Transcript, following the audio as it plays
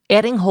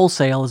Adding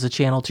wholesale as a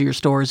channel to your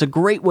store is a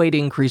great way to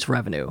increase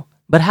revenue.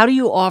 But how do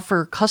you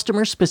offer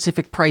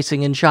customer-specific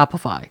pricing in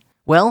Shopify?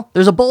 Well,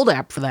 there's a Bold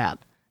app for that.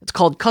 It's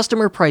called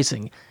Customer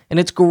Pricing, and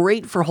it's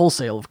great for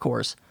wholesale, of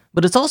course.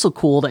 But it's also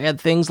cool to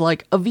add things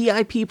like a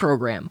VIP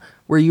program,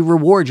 where you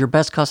reward your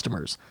best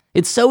customers.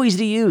 It's so easy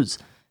to use.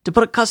 To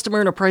put a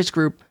customer in a price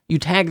group, you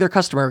tag their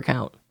customer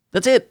account.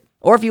 That's it.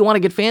 Or if you want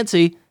to get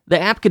fancy, the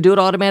app could do it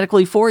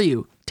automatically for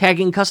you,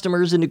 tagging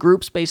customers into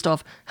groups based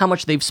off how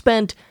much they've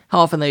spent, how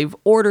often they've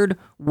ordered,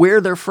 where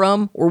they're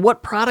from, or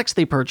what products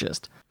they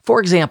purchased.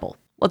 For example,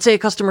 let's say a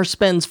customer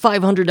spends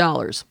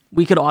 $500.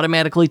 We could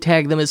automatically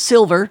tag them as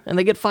silver, and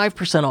they get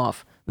 5%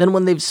 off. Then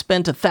when they've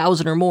spent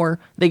 $1,000 or more,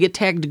 they get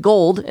tagged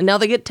gold, and now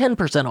they get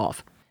 10%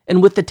 off.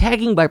 And with the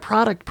tagging by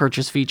product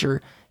purchase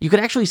feature, you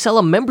could actually sell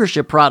a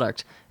membership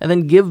product and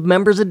then give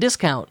members a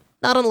discount,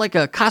 not unlike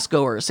a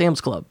Costco or a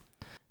Sam's Club.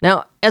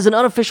 Now, as an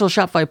unofficial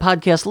Shopify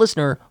podcast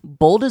listener,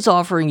 Bold is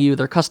offering you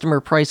their customer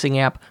pricing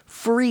app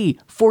free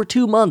for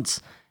 2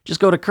 months. Just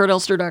go to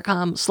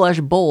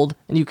kurtelster.com/bold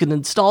and you can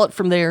install it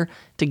from there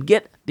to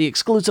get the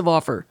exclusive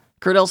offer.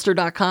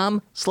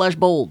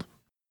 kurtelster.com/bold.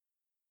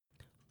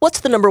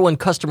 What's the number one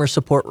customer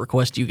support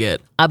request you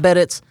get? I bet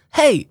it's,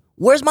 hey,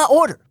 where's my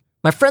order?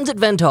 My friends at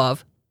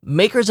Ventov,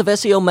 makers of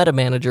SEO Meta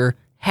Manager,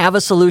 have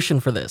a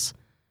solution for this.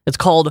 It's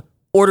called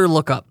Order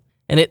Lookup,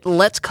 and it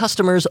lets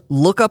customers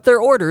look up their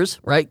orders,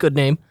 right, good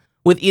name,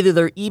 with either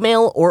their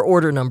email or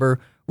order number,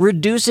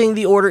 reducing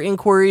the order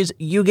inquiries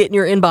you get in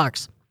your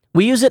inbox.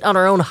 We use it on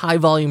our own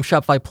high-volume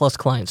Shopify Plus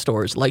client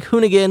stores like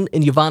Hoonigan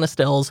and Yvonne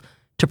Estelle's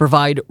to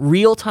provide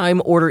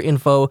real-time order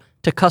info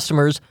to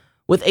customers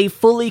with a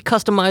fully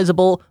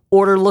customizable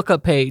order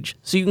lookup page,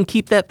 so you can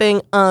keep that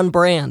thing on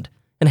brand.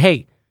 And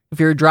hey, if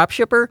you're a drop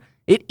shipper,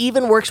 it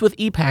even works with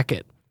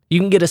ePacket. You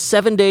can get a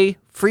 7-day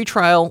free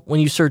trial when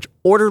you search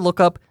Order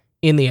Lookup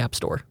in the App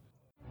Store.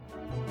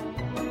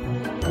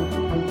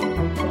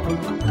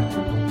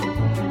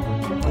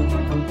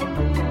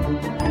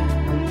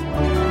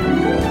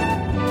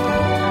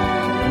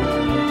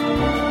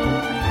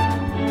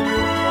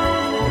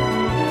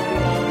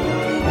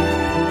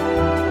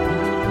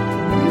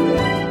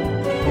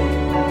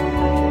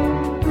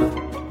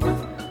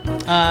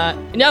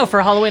 No,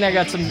 for Halloween I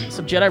got some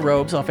Jedi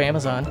robes off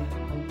Amazon,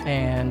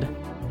 and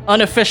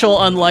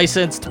unofficial,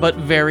 unlicensed, but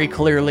very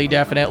clearly,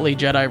 definitely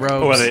Jedi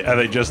robes. Oh, are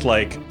they just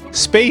like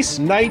Space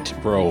Knight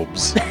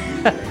robes?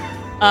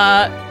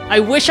 I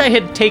wish I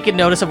had taken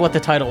notice of what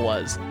the title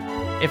was,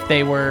 if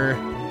they were,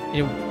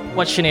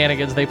 what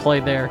shenanigans they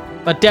played there,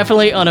 but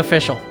definitely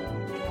unofficial.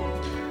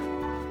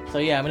 So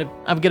yeah,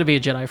 I'm gonna be a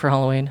Jedi for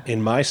Halloween.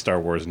 In my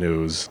Star Wars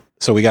news,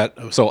 so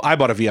I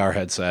bought a VR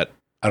headset.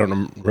 I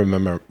don't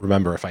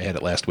remember if I had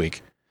it last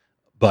week,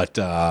 but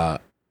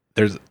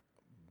there's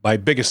my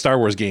biggest Star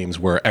Wars games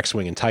were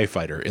X-Wing and TIE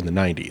Fighter in the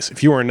 90s.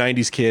 If you were a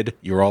 90s kid,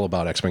 you were all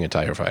about X-Wing and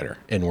TIE Fighter,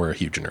 and we're a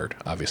huge nerd,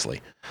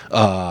 obviously.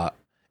 And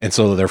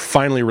so they're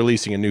finally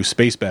releasing a new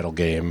space battle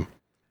game.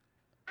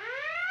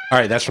 All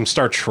right, that's from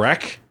Star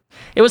Trek?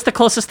 It was the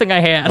closest thing I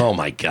had. Oh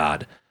my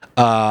God.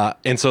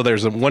 And so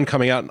there's one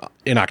coming out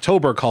in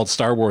October called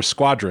Star Wars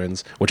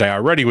Squadrons, which I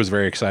already was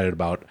very excited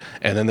about.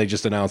 And then they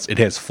just announced it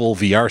has full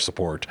VR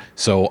support.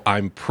 So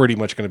I'm pretty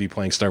much going to be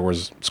playing Star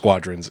Wars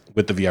Squadrons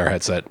with the VR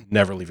headset,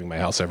 never leaving my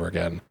house ever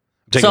again.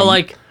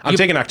 I'm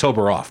taking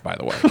October off, by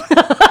the way.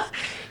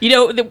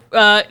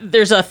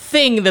 There's a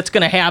thing that's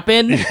going to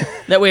happen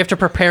that we have to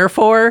prepare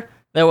for.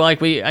 That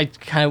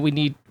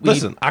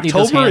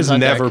October is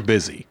never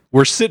busy.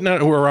 We're sitting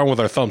around with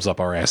our thumbs up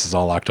our asses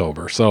all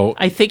October. So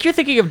I think you're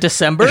thinking of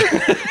December.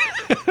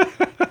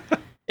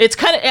 It's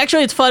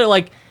it's fun.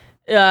 Like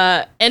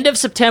end of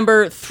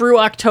September through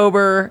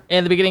October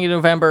and the beginning of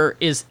November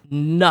is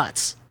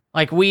nuts.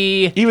 Like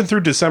even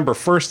through December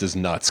 1st is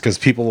nuts because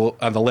people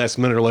on the last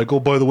minute are like, oh,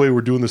 by the way,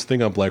 we're doing this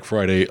thing on Black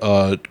Friday.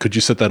 Could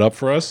you set that up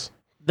for us?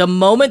 The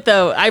moment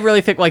though, I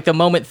really think like the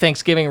moment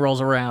Thanksgiving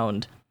rolls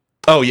around.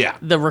 Oh, yeah.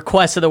 The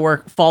requests of the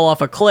work fall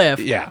off a cliff.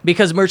 Yeah.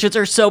 Because merchants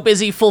are so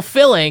busy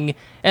fulfilling.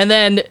 And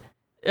then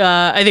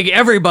I think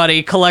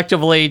everybody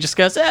collectively just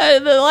goes,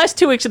 the last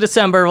 2 weeks of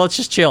December, let's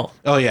just chill.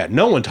 Oh, yeah.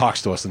 No one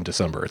talks to us in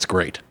December. It's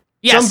great.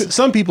 Yes.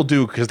 Some people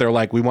do because they're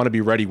like, we want to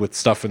be ready with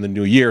stuff in the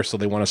new year, so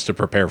they want us to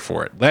prepare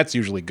for it. That's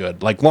usually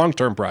good. Like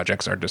long-term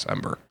projects are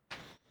December.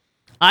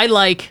 I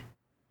like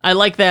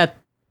that.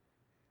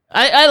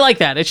 I like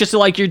that. It's just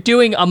like you're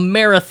doing a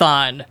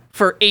marathon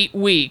for 8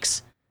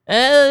 weeks. You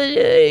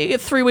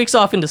get 3 weeks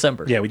off in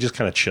December. Yeah, we just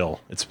kind of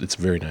chill. It's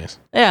very nice.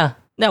 Yeah.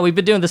 No, we've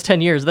been doing this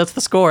 10 years. That's the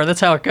score. That's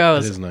how it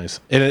goes. It is nice.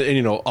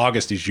 And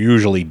August is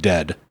usually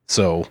dead,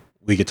 so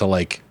we get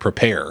to,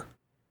 prepare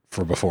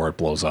for before it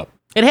blows up.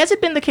 It hasn't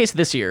been the case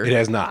this year. It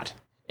has not.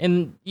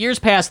 In years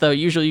past, though,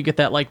 usually you get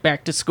that,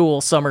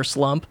 back-to-school summer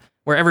slump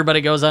where everybody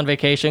goes on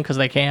vacation because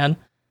they can,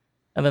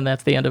 and then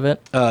that's the end of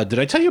it. Did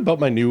I tell you about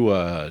my new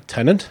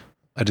tenant?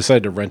 I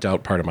decided to rent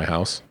out part of my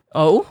house.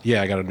 Oh?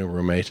 Yeah, I got a new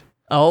roommate.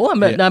 Oh,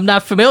 I'm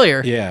not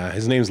familiar. Yeah,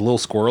 his name's Lil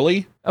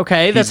Squirrely.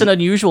 Okay, that's an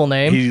unusual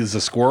name. He's a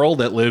squirrel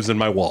that lives in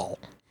my wall.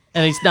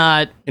 And he's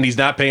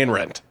not paying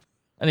rent.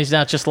 And he's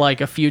not just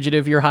like a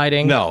fugitive you're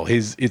hiding? No,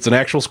 it's an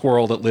actual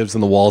squirrel that lives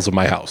in the walls of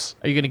my house.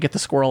 Are you going to get the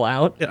squirrel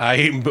out?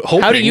 I'm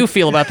hoping. How do you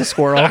feel about the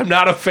squirrel? I'm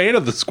not a fan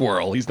of the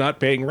squirrel. He's not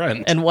paying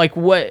rent. And like,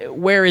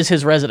 where is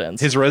his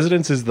residence? His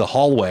residence is the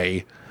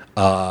hallway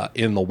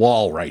in the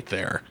wall right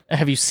there.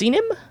 Have you seen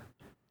him?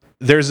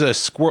 There's a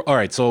squirrel. All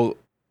right, so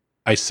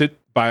I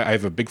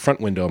have a big front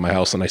window in my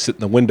house, and I sit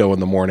in the window in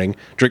the morning,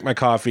 drink my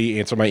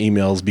coffee, answer my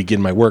emails,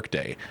 begin my work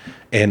day.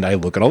 And I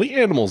look at all the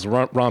animals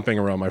romping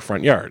around my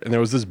front yard. And there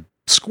was this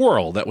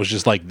squirrel that was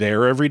just like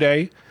there every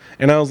day.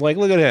 And I was like,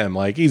 look at him.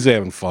 Like, he's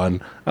having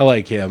fun. I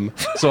like him.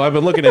 So I've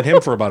been looking at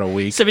him for about a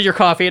week. Sipping your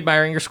coffee,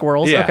 admiring your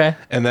squirrels. Yeah. Okay.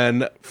 And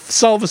then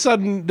so all of a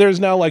sudden, there's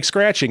now like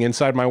scratching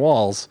inside my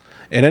walls.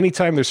 And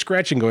anytime there's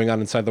scratching going on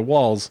inside the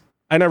walls,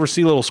 I never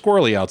see little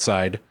squirrely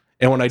outside.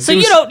 And when I so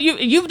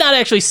you've not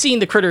actually seen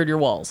the critter in your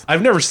walls.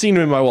 I've never seen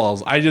him in my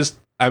walls.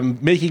 I'm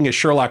making a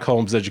Sherlock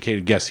Holmes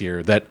educated guess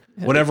here that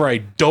whenever I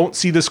don't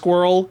see the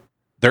squirrel,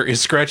 there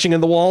is scratching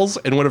in the walls,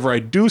 and whenever I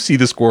do see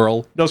the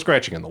squirrel, no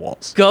scratching in the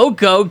walls.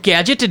 Go,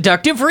 gadget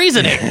deductive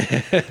reasoning.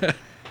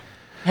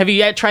 Have you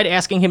yet tried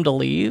asking him to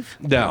leave?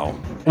 No.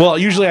 Well,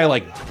 usually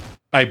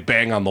I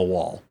bang on the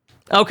wall.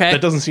 Okay.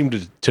 That doesn't seem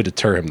to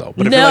deter him, though.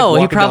 But if no,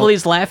 he probably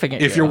is laughing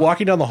at you. If you're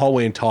walking down the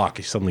hallway and talk,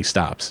 he suddenly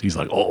stops. He's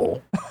like,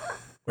 oh,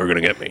 they're going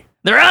to get me.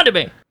 They're onto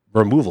me.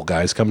 Removal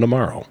guys come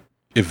tomorrow.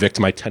 Evict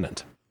my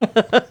tenant.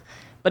 But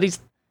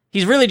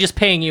he's really just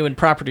paying you in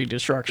property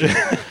destruction.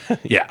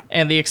 Yeah.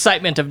 And the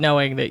excitement of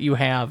knowing that you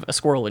have a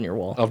squirrel in your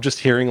wall. Of just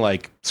hearing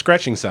like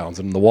scratching sounds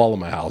in the wall of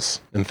my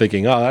house and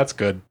thinking, oh, that's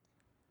good.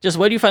 Just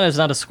what do you find it's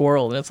not a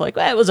squirrel? And it's like,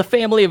 it was a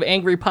family of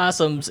angry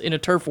possums in a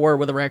turf war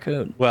with a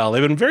raccoon. Well,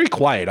 they've been very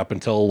quiet up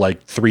until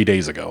like 3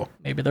 days ago.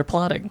 Maybe they're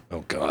plotting.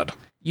 Oh, God.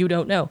 You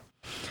don't know.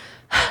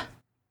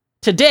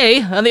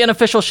 Today, on the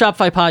Unofficial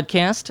Shopify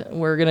Podcast,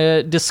 we're going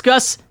to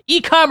discuss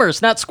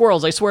e-commerce, not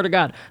squirrels, I swear to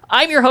God.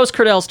 I'm your host,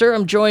 Kurt Elster.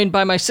 I'm joined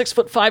by my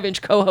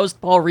 6'5" co-host,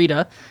 Paul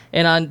Rita.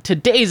 And on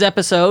today's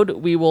episode,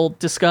 we will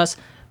discuss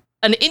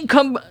an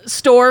income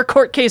store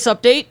court case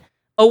update,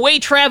 Away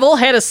Travel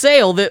had a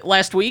sale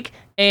last week,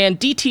 and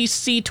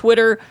DTC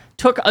Twitter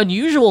took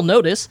unusual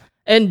notice,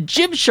 and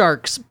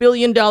Gymshark's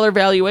billion-dollar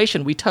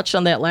valuation. We touched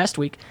on that last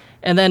week.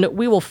 And then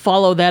we will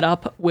follow that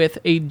up with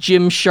a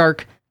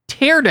Gymshark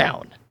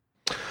teardown.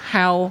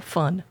 How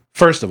fun.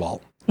 First of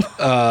all,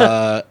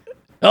 oh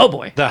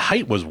boy. The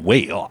height was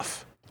way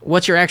off.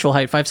 What's your actual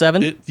height?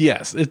 5'7"?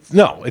 Yes.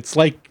 It's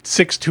like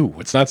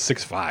 6'2". It's not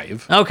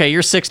 6'5". Okay,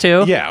 you're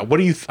 6'2"? Yeah. What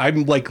do you...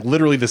 I'm like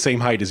literally the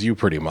same height as you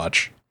pretty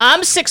much.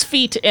 I'm 6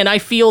 feet and I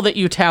feel that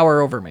you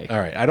tower over me. All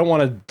right. I don't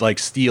want to like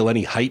steal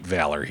any height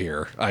valor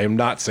here. I am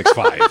not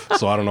 6'5",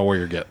 so I don't know where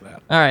you're getting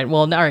at. All right.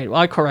 Well,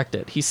 I'll correct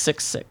it. He's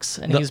 6'6",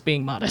 and he's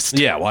being modest.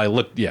 Yeah. Well,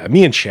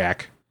 me and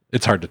Shaq,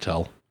 it's hard to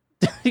tell.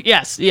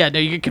 Yes. Yeah. No,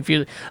 you get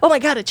confused. Oh my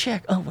God, it's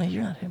Shaq. Oh wait,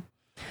 you're not him.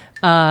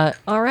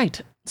 All right.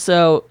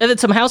 So, and then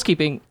some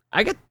housekeeping.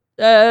 We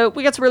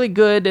got some really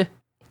good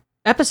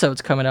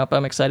episodes coming up.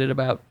 I'm excited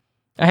about.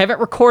 I haven't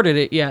recorded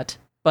it yet,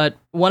 but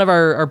one of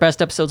our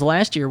best episodes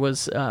last year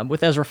was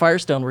with Ezra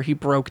Firestone, where he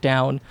broke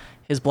down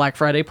his Black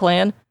Friday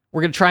plan.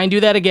 We're gonna try and do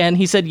that again.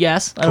 He said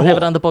yes. I don't have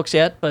it on the books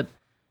yet, but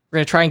we're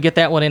gonna try and get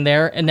that one in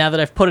there. And now that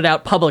I've put it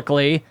out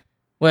publicly,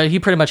 well, he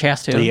pretty much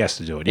has to. He has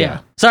to do it. Yeah.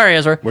 Sorry,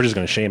 Ezra. We're just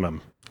gonna shame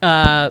him.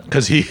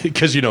 Because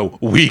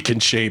we can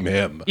shame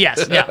him.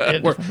 Yes, yeah.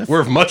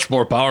 we're much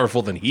more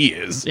powerful than he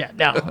is. Yeah,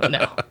 no.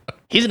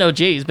 He's an OG.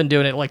 He's been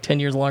doing it like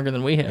 10 years longer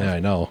than we have. Yeah, I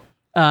know.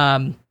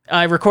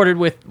 I recorded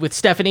with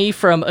Stephanie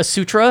from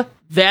Asutra.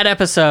 That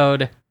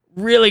episode,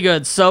 really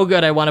good. So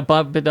good. I want to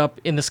bump it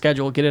up in the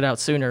schedule, get it out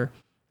sooner.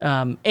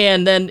 And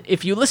then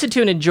if you listened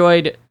to and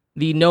enjoyed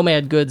the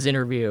Nomad Goods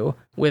interview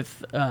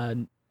with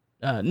Noah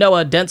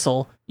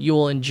Dentzel, you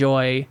will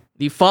enjoy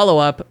the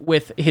follow-up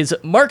with his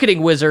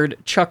marketing wizard,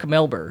 Chuck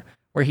Melber,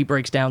 where he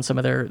breaks down some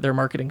of their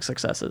marketing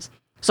successes.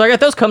 So I got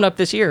those coming up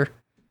this year.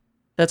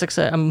 That's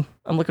exciting.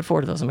 I'm looking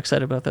forward to those. I'm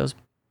excited about those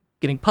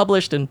getting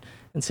published and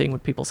seeing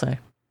what people say.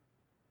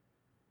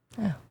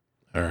 Yeah.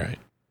 All right.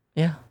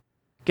 Yeah.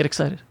 Get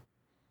excited.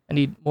 I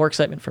need more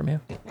excitement from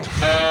you.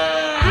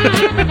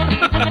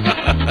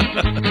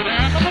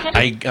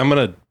 I'm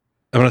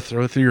gonna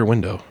throw it through your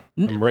window.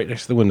 I'm right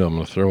next to the window. I'm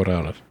gonna throw it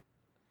out.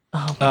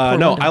 Oh,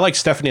 no, I like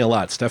Stephanie a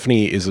lot.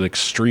 Stephanie is an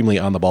extremely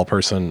on-the-ball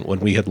person. When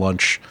we had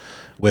lunch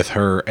with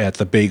her at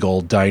the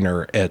Bagel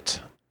Diner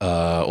at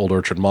Old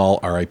Orchard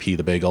Mall, R.I.P.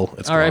 the Bagel.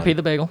 It's R.I.P.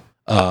 the Bagel.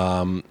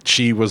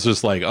 She was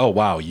just like, oh,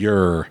 wow,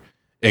 you're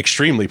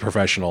extremely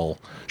professional.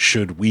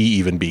 Should we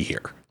even be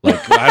here?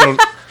 Like, I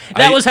don't...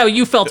 That was how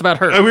you felt about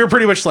her. We were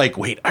pretty much like,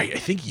 wait, I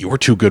think you're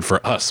too good for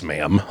us,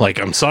 ma'am. Like,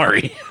 I'm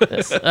sorry.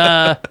 Yes.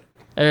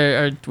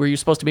 Were you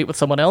supposed to meet with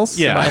someone else?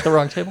 Yeah. Am I at the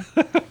wrong table?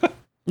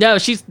 No,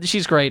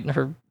 she's great.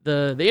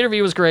 The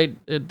interview was great.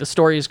 The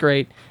story is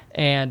great,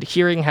 and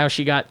hearing how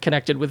she got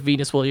connected with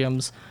Venus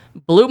Williams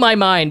blew my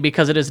mind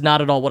because it is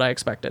not at all what I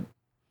expected.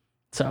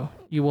 So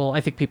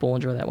I think people will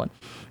enjoy that one.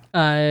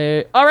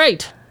 All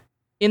right.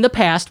 In the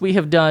past, we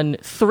have done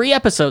 3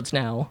 episodes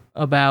now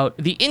about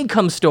the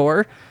Income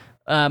Store.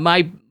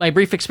 My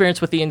brief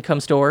experience with the Income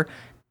Store,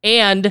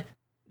 and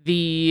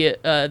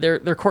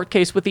their court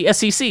case with the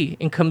SEC,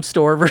 income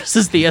store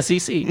versus the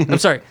SEC. I'm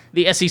sorry,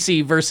 the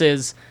SEC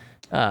versus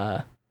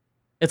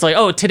it's like,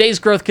 oh, today's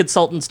growth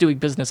consultants doing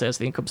business as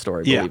the income store,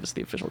 I believe is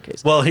the official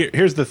case. Well,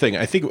 here's the thing.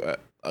 I think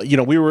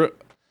we were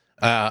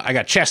I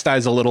got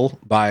chastised a little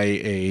by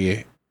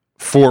a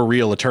for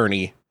real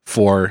attorney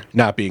for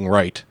not being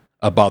right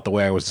about the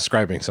way I was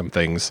describing some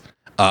things.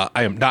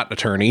 I am not an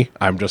attorney.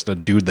 I'm just a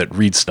dude that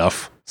reads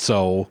stuff.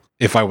 So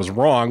if I was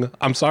wrong,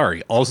 I'm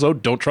sorry. Also,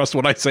 don't trust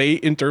what I say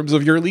in terms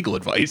of your legal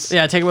advice.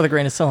 Yeah, take it with a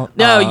grain of salt.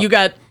 No, you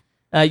got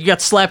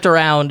slapped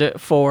around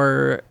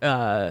for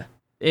an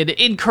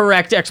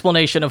incorrect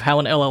explanation of how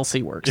an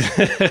LLC works.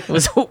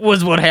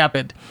 was what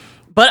happened.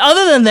 But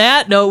other than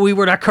that, no, we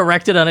were not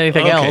corrected on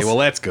anything else. Okay, well,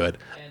 that's good.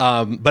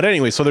 But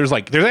anyway, so there's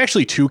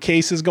actually two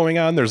cases going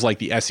on. There's like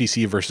the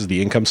SEC versus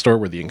the income store,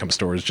 where the income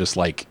store is just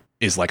like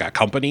a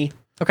company.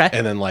 Okay.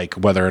 And then like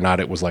whether or not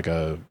it was like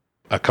a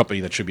company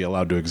that should be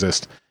allowed to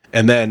exist.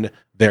 And then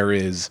there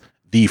is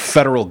the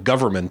federal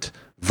government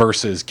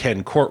versus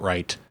Ken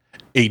Courtright,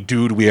 a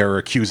dude we are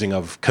accusing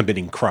of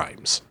committing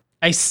crimes.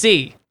 I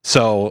see.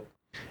 So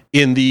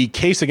in the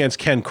case against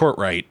Ken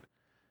Courtright,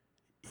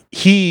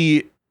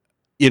 he,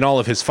 in all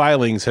of his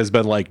filings, has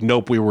been like,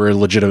 nope, we were a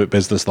legitimate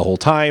business the whole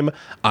time.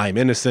 I'm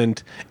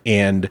innocent,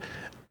 and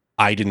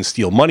I didn't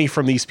steal money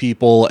from these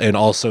people. And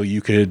also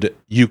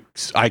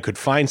I could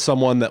find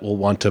someone that will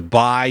want to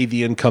buy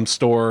the income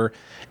store.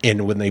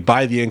 And when they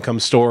buy the income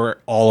store,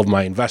 all of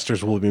my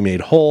investors will be made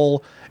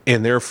whole.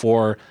 And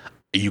therefore,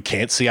 you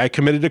can't say I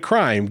committed a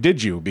crime,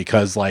 did you?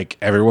 Because like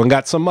everyone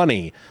got some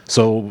money.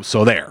 So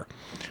there.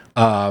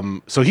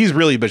 So he's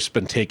really just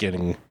been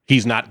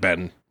he's not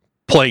been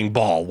playing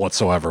ball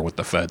whatsoever with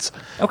the feds.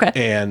 Okay.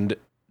 And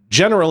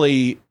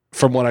generally,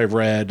 from what I've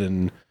read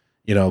and,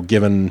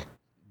 given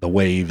the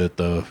way that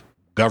the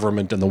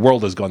government and the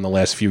world has gone the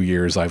last few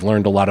years, I've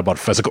learned a lot about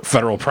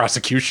federal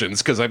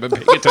prosecutions because I've been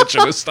paying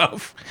attention to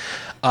stuff.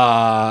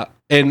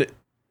 And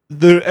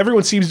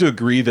everyone seems to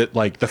agree that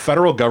like the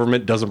federal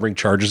government doesn't bring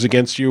charges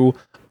against you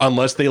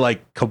unless they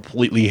like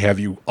completely have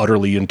you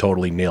utterly and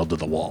totally nailed to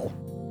the wall.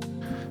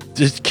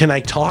 Can I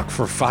talk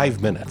for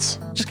 5 minutes?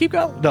 Just keep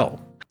going. No.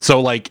 So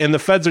like, and the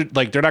feds are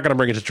like, they're not going to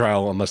bring it to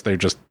trial unless they're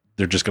just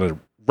going to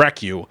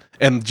wreck you.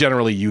 And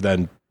generally you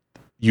then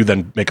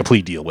make a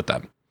plea deal with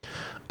them.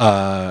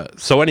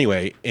 So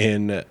anyway,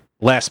 in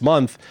last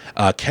month,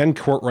 Ken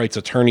Courtright's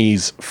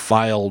attorneys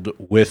filed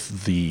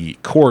with the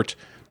court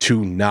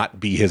to not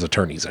be his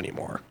attorneys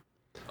anymore.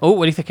 Oh,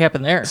 what do you think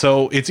happened there?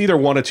 So it's either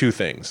one of two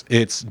things.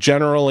 It's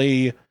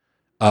generally,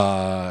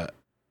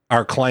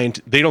 our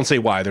client, they don't say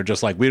why. They're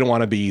just like, we don't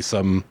want to be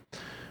some,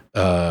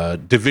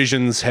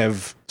 divisions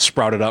have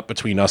sprouted up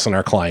between us and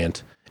our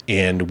client,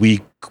 and we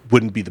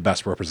wouldn't be the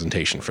best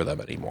representation for them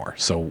anymore.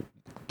 So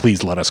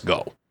please let us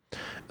go.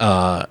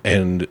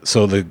 And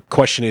so the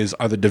question is,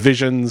 are the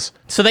divisions...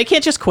 So they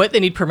can't just quit? They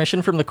need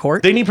permission from the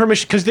court? They need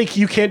permission because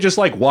you can't just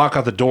like walk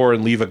out the door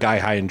and leave a guy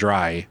high and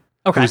dry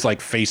who's like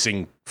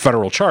facing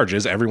federal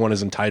charges. Everyone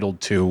is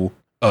entitled to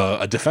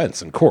a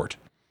defense in court.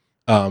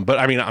 But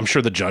I mean, I'm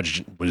sure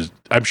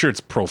I'm sure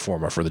it's pro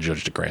forma for the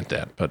judge to grant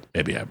that, but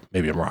maybe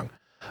I'm wrong.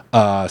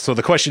 So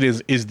the question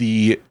is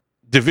the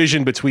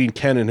division between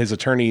Ken and his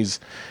attorneys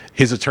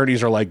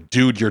are like,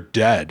 dude, you're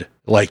dead.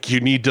 Like, you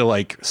need to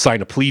like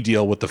sign a plea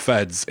deal with the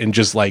feds and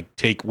just like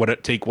take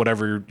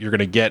whatever you're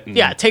gonna get. And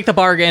take the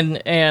bargain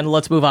and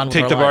let's move on.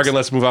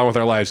 Let's move on with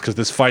our lives because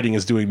this fighting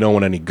is doing no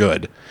one any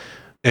good.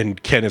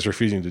 And Ken is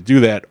refusing to do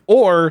that.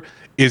 Or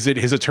is it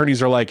his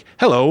attorneys are like,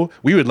 hello,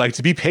 we would like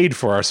to be paid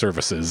for our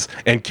services.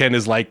 And Ken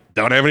is like,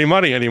 don't have any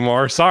money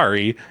anymore.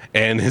 Sorry.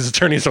 And his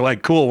attorneys are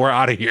like, cool, we're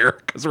out of here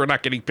because we're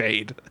not getting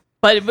paid.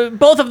 But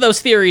both of those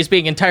theories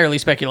being entirely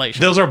speculation.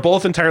 Those are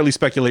both entirely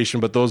speculation,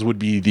 but those would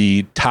be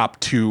the top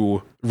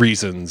two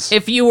reasons.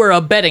 If you were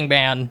a betting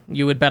man,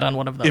 you would bet on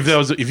one of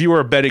those. If you were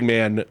a betting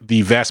man,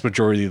 the vast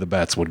majority of the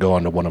bets would go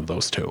onto one of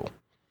those two.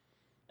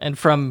 And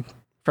from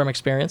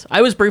experience,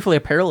 I was briefly a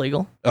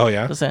paralegal. Oh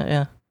yeah,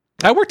 yeah.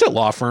 I worked at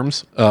law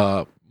firms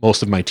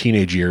most of my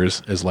teenage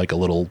years as like a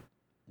little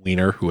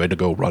wiener who had to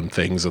go run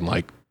things and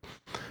like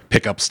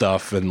pick up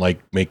stuff and like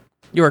make.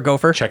 You were a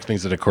gopher? Check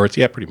things at the courts.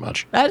 Yeah, pretty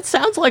much. That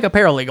sounds like a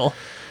paralegal.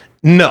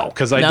 No,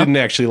 because I didn't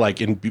actually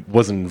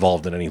wasn't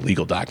involved in any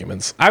legal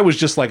documents. I was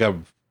just like a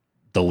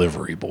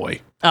delivery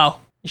boy. Oh,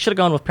 you should have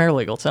gone with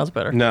paralegal. It sounds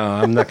better. No,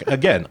 I'm not.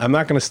 Again, I'm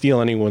not going to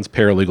steal anyone's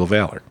paralegal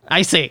valor.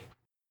 I see.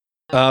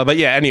 But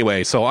yeah,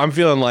 anyway, so I'm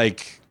feeling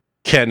like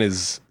Ken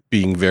is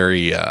being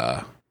very,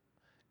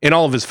 in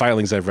all of his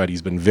filings I've read,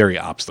 he's been very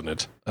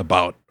obstinate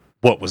about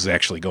what was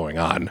actually going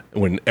on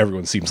when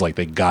everyone seems like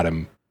they got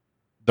him.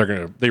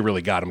 They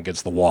really got him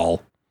against the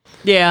wall.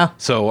 Yeah.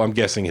 So I'm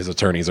guessing his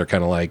attorneys are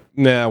kind of like,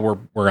 nah,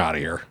 we're out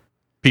of here.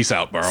 Peace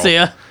out, bro. See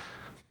ya.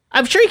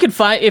 I'm sure he could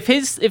find if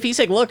he's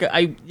like, look,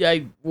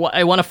 I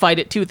want to fight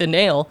it tooth and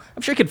nail.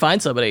 I'm sure he could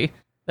find somebody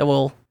that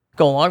will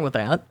go along with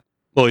that.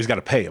 Well, he's got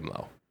to pay him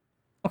though.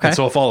 Okay. And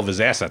so if all of his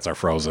assets are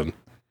frozen,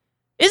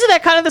 isn't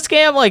that kind of the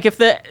scam? Like if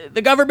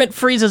the government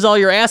freezes all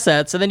your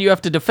assets and then you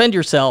have to defend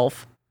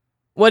yourself,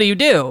 what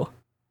do?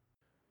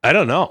 I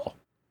don't know.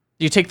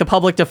 Do you take the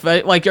public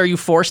like, are you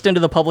forced into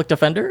the public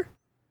defender?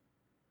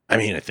 I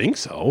mean, I think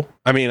so.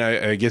 I mean,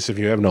 I guess if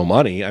you have no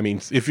money, I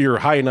mean, if you're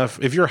high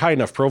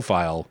enough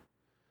profile,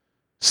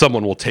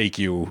 someone will take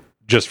you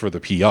just for the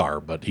PR,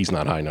 but he's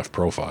not high enough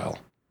profile.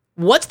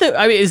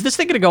 Is this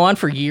thing going to go on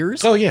for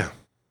years? Oh, yeah.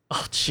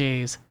 Oh,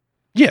 jeez.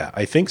 Yeah,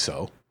 I think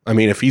so. I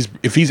mean, if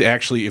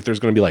there's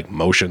going to be like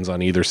motions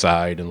on either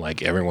side and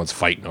like everyone's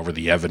fighting over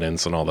the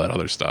evidence and all that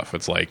other stuff,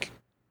 it's like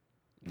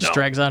just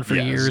drags on for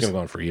years. It's going to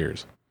go on for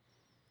years.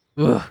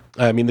 Ugh.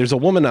 I mean, there's a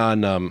woman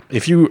on,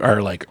 if you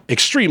are like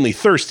extremely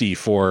thirsty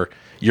for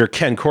your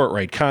Ken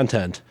Courtright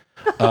content,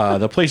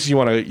 the places you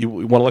want to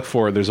look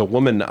for, there's a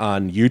woman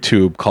on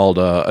YouTube called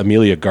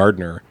Amelia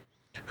Gardner,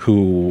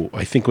 who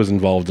I think was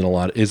involved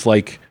in is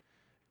like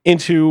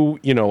into,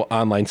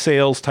 online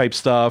sales type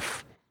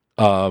stuff.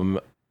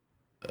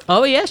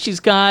 Oh yeah, she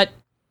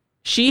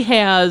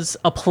has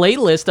a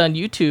playlist on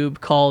YouTube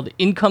called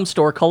Income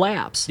Store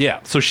Collapse. Yeah,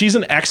 so she's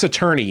an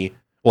ex-attorney.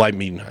 Well, I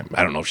mean,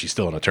 I don't know if she's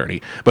still an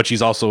attorney, but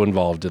she's also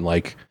involved in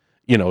like,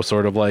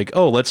 sort of like,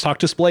 oh, let's talk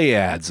display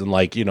ads and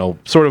like,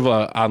 sort of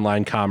a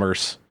online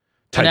commerce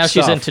type and now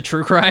stuff. She's into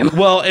true crime.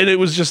 Well, and it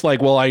was just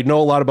like, well, I know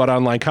a lot about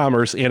online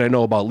commerce and I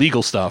know about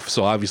legal stuff.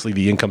 So obviously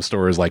the income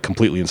store is like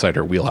completely inside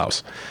her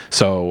wheelhouse.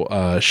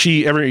 So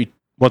she, every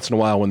once in a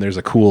while when there's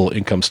a cool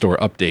income store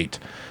update,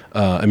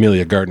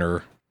 Amelia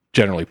Gardner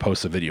generally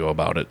posts a video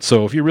about it.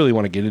 So if you really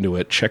want to get into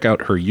it, check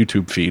out her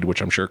YouTube feed,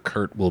 which I'm sure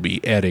Kurt will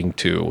be adding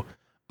to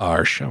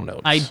our show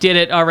notes. I did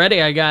it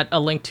already. I got a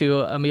link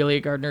to Amelia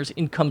Gardner's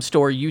Income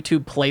Store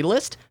YouTube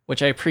playlist,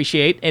 which I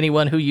appreciate.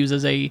 Anyone who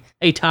uses a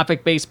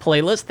topic-based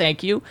playlist,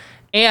 thank you.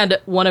 And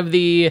one of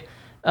the,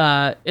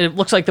 it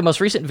looks like the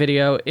most recent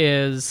video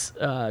is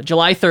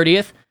July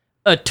 30th,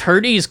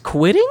 Attorneys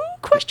Quitting? ?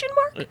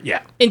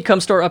 Yeah.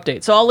 Income Store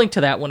update. So I'll link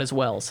to that one as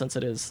well, since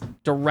it is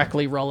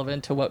directly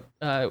relevant to what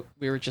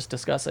we were just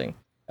discussing.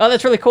 Oh,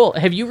 that's really cool.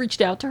 Have you reached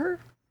out to her?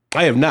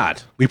 I have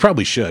not. We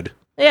probably should.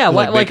 Yeah,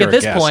 like at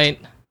this point,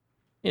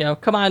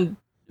 come on,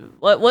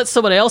 let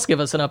someone else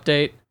give us an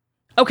update.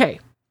 Okay,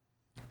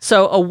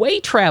 so away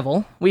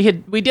travel, we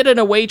did an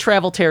away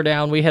travel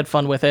teardown. We had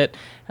fun with it.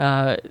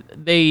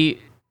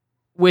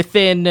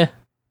 Within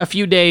a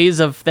few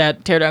days of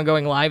that teardown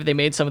going live, they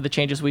made some of the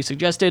changes we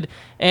suggested,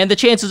 and the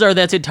chances are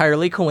that's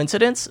entirely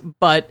coincidence.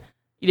 But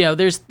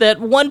there's that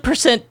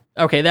 1%.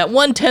 Okay, that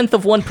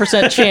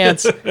 1/10%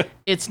 chance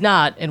it's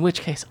not. In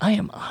which case, I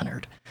am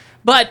honored.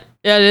 But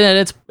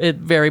it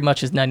very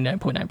much is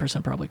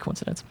 99.9% probably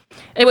coincidence.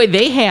 Anyway,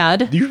 they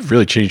had... You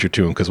really changed your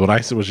tune, because what I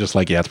said was just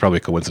like, yeah, it's probably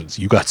a coincidence.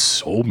 You got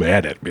so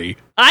mad at me.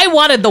 I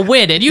wanted the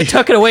win, and you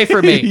took it away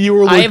from me. You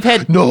were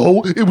like,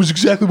 no, it was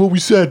exactly what we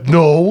said.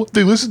 No,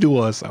 they listened to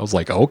us. I was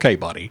like, okay,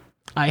 buddy.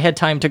 I had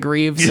time to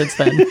grieve since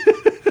then,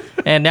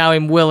 and now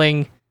I'm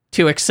willing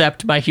to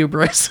accept my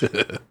hubris.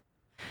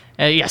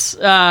 Yes.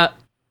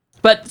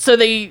 But so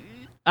I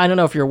don't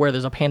know if you're aware,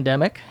 there's a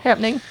pandemic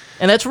happening,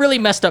 and that's really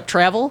messed up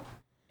travel.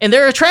 And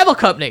they're a travel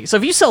company, so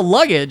if you sell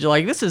luggage,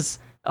 like this is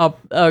a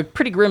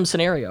pretty grim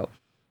scenario.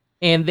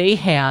 And they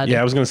had...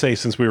 Yeah, I was going to say,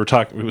 since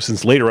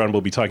later on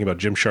we'll be talking about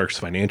Gymshark's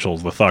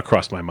financials, the thought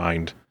crossed my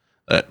mind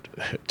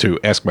to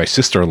ask my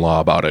sister-in-law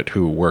about it,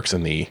 who works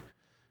in the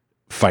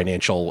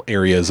financial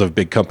areas of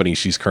big companies.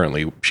 She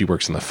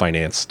works in the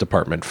finance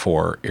department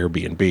for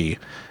Airbnb,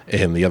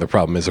 and the other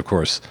problem is, of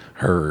course,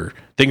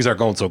 things aren't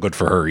going so good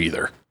for her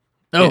either.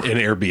 In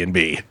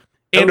Airbnb.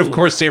 And of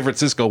course, San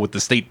Francisco with the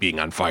state being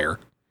on fire.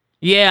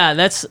 Yeah,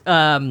 that's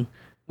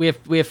we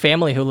have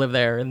family who live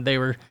there, and they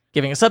were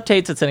giving us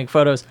updates and sending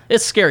photos.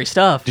 It's scary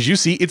stuff. Did you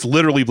see? It's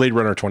literally Blade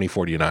Runner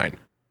 2049.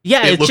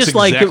 Yeah, it it's looks just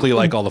exactly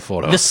like all the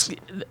photos.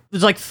 It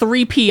was like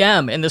 3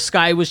 p.m. and the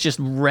sky was just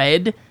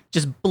red,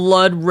 just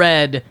blood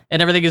red,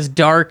 and everything is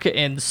dark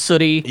and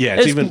sooty.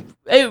 Yeah,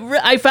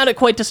 I found it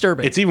quite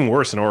disturbing. It's even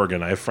worse in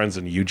Oregon. I have friends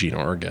in Eugene,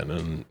 Oregon,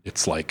 and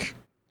it's like...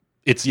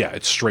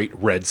 It's straight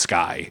red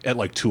sky at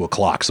like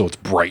 2:00, so it's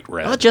bright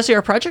red. Oh, Jessie,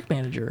 our project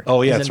manager.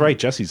 Oh yeah, that's right.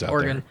 Jessie's out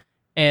Oregon. there.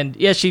 And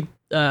yeah, she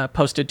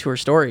posted to her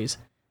stories.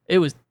 It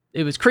was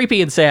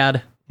creepy and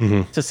sad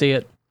to see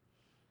it.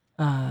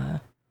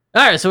 All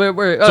right, so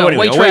we're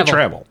away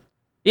travel.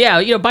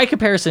 Yeah, by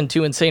comparison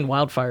to insane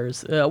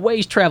wildfires,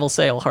 away travel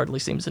sale hardly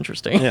seems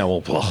interesting. Yeah,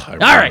 well, all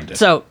right.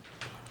 So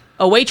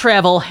away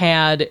travel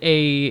had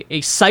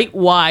a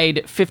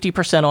site-wide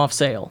 50% off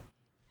sale.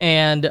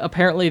 And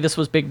apparently this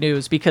was big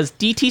news because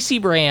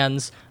DTC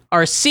brands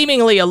are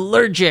seemingly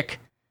allergic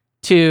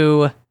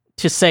to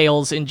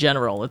sales in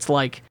general. It's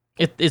like,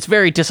 it's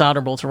very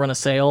dishonorable to run a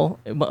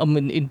sale in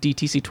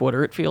DTC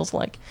Twitter, it feels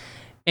like.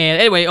 And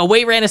anyway,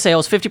 Away ran a sale,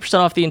 it was 50%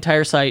 off the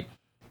entire site.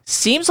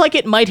 Seems like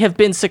it might have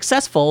been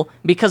successful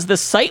because the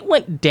site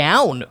went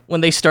down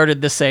when they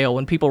started the sale,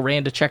 when people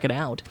ran to check it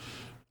out.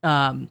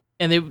 And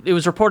it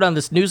was reported on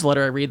this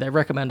newsletter I read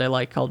that I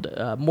like, called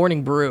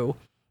Morning Brew.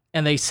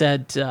 And they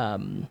said,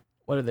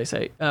 what did they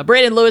say?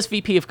 Brandon Lewis,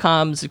 VP of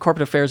Comms and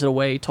Corporate Affairs at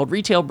Away, told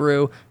Retail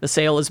Brew the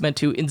sale is meant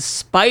to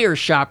inspire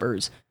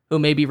shoppers who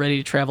may be ready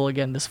to travel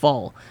again this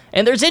fall.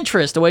 And there's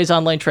interest. Away's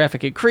online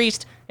traffic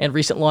increased, and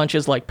recent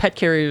launches like pet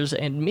carriers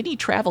and mini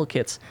travel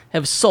kits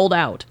have sold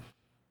out.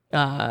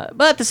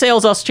 But the sale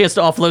is also a chance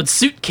to offload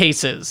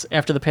suitcases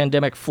after the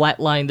pandemic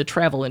flatlined the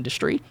travel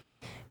industry.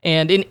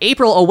 And in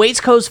April,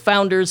 Away's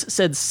co-founders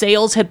said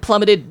sales had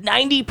plummeted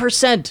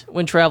 90%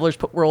 when travelers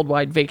put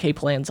worldwide vacay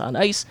plans on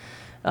ice.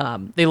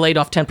 They laid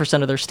off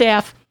 10% of their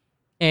staff,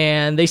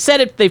 and they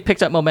said they've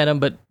picked up momentum,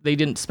 but they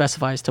didn't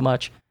specify as to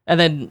much. And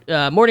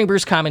then Morning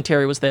Brew's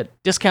commentary was that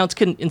discounts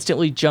can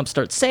instantly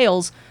jumpstart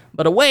sales,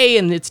 but Away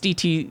and its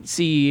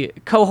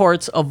DTC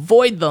cohorts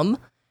avoid them.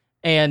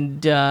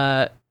 And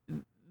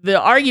the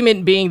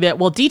argument being that,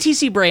 well,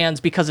 DTC brands,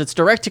 because it's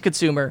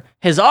direct-to-consumer,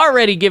 has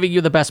already given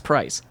you the best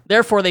price.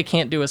 Therefore, they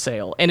can't do a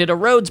sale, and it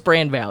erodes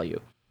brand value.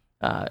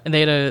 And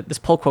they had this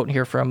pull quote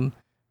here from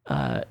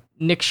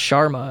Nick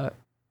Sharma,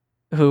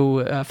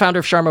 who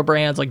founder of Sharma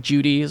Brands, like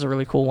Judy is a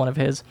really cool one of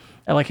his.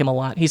 I like him a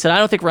lot. He said, I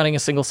don't think running a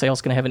single sale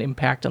is going to have an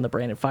impact on the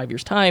brand in 5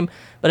 years' time,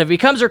 but if it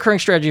becomes a recurring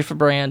strategy for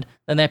brand,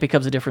 then that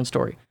becomes a different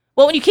story.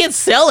 Well, when you can't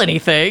sell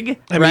anything,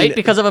 right,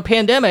 because of a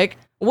pandemic,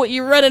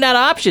 you're running out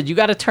of options. You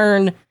got to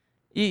turn...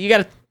 You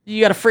got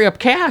to free up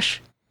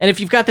cash. And if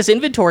you've got this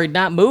inventory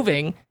not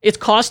moving, it's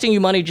costing you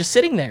money just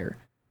sitting there.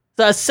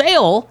 So a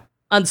sale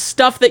on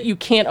stuff that you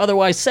can't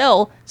otherwise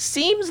sell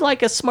seems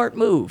like a smart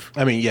move.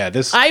 I mean, yeah,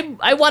 this...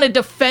 I want to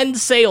defend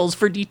sales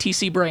for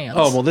DTC brands.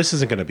 Oh, well, this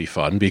isn't going to be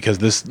fun because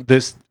this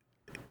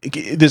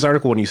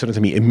article, when you sent it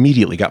to me,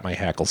 immediately got my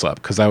hackles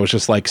up because I was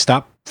just like,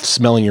 stop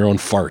smelling your own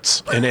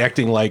farts and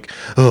acting like,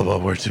 oh,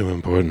 well, we're too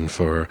important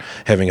for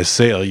having a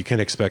sale. You can't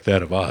expect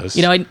that of us.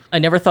 You know, I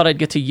never thought I'd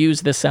get to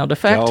use this sound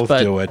effect.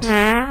 But do it.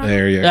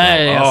 There you go.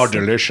 Yes. Oh,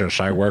 delicious.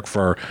 I work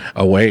for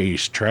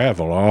Away's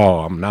Travel.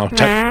 Oh, I'm now...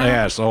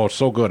 yes, oh, it's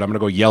so good. I'm going to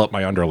go yell at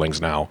my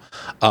underlings now.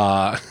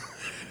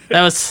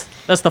 That's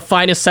the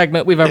finest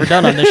segment we've ever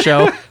done on this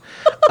show.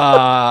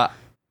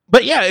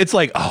 But yeah, it's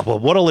like, oh, well,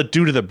 what'll it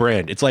do to the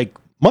brand? It's like,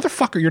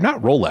 motherfucker, you're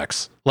not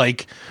Rolex.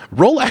 Like,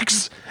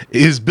 Rolex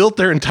is built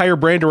their entire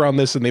brand around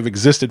this, and they've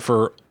existed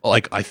for,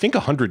 like, I think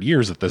 100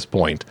 years at this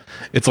point.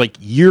 It's like,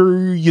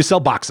 you sell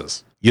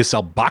boxes. You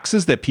sell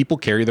boxes that people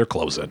carry their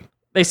clothes in.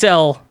 They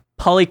sell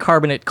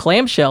polycarbonate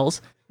clamshells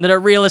that are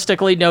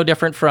realistically no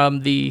different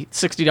from the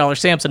 $60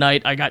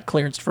 Samsonite I got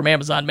clearance from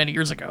Amazon many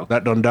years ago.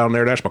 That done down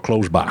there, that's my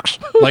clothes box.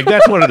 Like,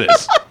 that's what it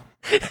is.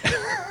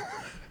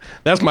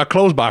 That's my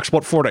clothes box,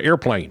 what for the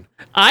airplane.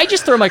 I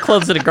just throw my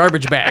clothes in a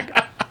garbage bag.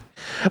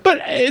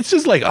 But it's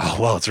just like, oh,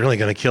 well, it's really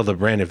going to kill the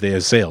brand if they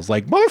have sales.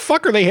 Like,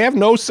 motherfucker, they have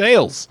no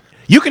sales.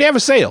 You can have a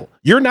sale.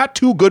 You're not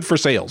too good for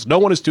sales. No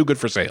one is too good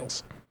for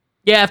sales.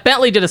 Yeah, if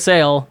Bentley did a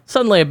sale,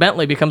 suddenly a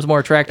Bentley becomes more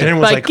attractive. And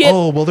everyone's like,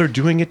 oh, well, they're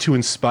doing it to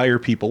inspire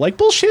people. Like,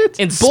 bullshit.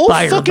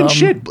 Inspire fucking them.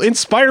 Shit.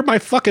 Inspire my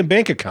fucking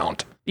bank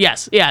account.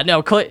 Yes. Yeah,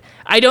 no.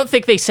 I don't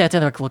think they sat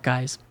down and like, look,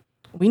 guys,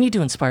 we need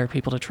to inspire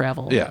people to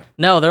travel. Yeah.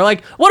 No, they're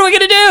like, what are we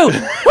going to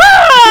do?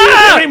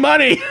 Ah! Any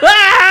money.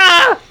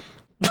 Ah!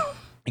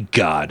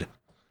 God.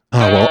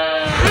 Oh,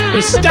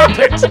 well, stop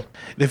it.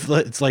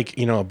 It's like,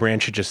 you know, a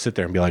brand should just sit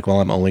there and be like, well,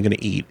 I'm only going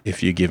to eat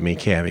if you give me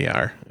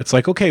caviar. It's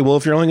like, okay, well,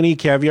 if you're only going to eat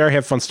caviar,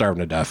 have fun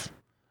starving to death.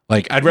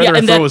 Like, I'd rather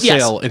throw a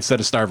sale instead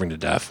of starving to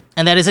death.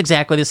 And that is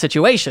exactly the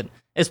situation.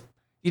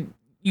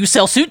 You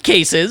sell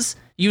suitcases,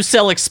 you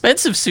sell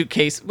expensive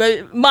suitcases,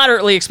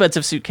 moderately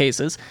expensive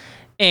suitcases,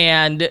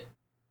 and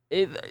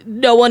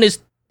no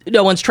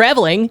one's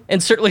traveling,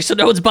 and certainly so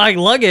no one's buying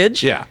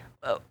luggage. Yeah.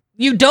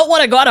 You don't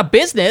want to go out of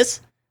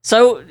business,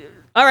 so...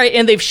 All right,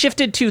 and they've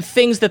shifted to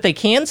things that they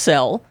can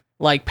sell,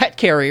 like pet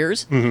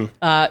carriers.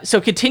 Mm-hmm. So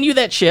continue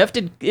that shift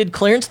and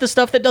clearance the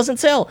stuff that doesn't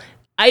sell.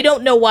 I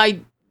don't know why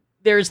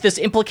there's this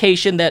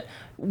implication that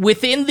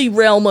within the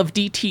realm of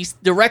DT,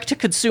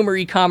 direct-to-consumer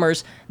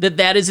e-commerce,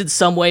 that is in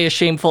some way a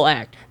shameful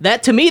act.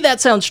 That, to me, that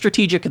sounds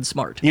strategic and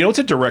smart. You know what's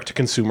a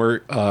direct-to-consumer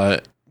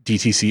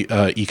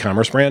DTC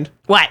e-commerce brand?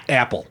 What?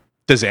 Apple.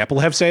 Does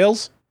Apple have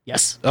sales?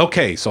 Yes.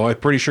 Okay, so I'm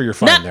pretty sure you're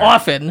fine Not there.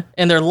 often,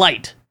 and they're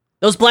light.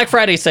 Those Black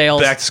Friday sales.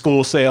 Back to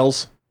school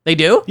sales. They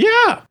do?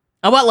 Yeah.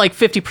 I want like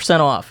 50%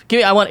 off.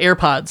 I want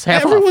AirPods.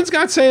 Everyone's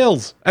got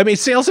sales. I mean,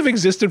 sales have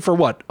existed for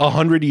what,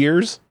 100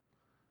 years?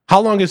 How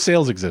long has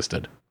sales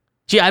existed?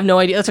 Gee, I have no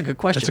idea. That's a good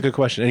question. That's a good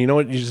question. And you know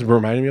what you just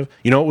reminded me of?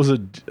 You know, it was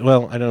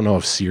I don't know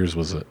if Sears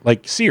was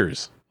like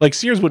Sears. Like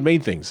Sears would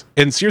make things,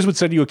 and Sears would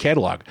send you a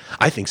catalog.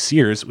 I think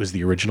Sears was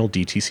the original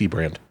DTC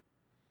brand.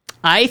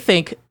 I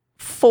think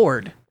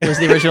Ford was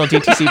the original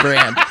DTC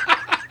brand.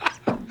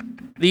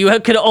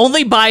 You could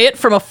only buy it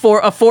from a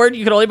Ford.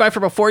 You could only buy it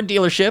from a Ford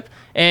dealership,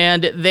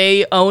 and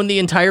they own the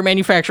entire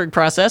manufacturing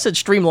process and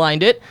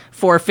streamlined it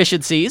for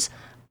efficiencies.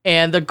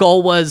 And the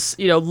goal was,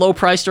 low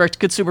price direct to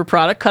consumer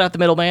product, cut out the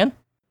middleman.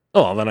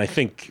 Oh, well, then I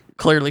think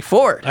clearly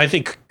Ford. I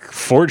think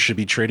Ford should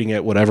be trading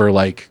at whatever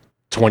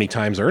 20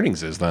 times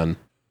earnings is then,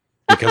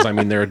 because I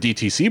mean they're a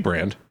DTC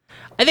brand.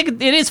 I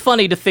think it is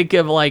funny to think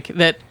of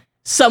that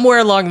somewhere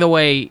along the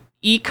way,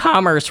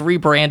 e-commerce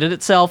rebranded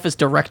itself as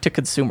direct to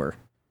consumer.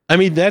 I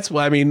mean, that's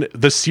why,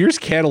 the Sears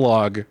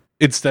catalog,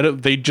 instead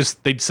of, they'd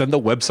send the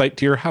website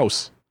to your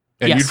house.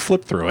 And Yes. you'd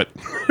flip through it.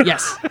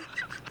 Yes.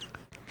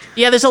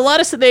 Yeah, there's a lot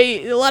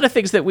of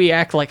things that we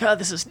act like, oh,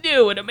 this is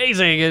new and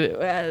amazing.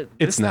 And,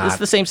 It's not. It's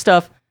the same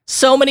stuff.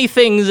 So many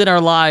things in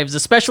our lives,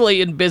 especially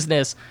in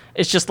business,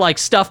 it's just like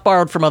stuff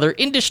borrowed from other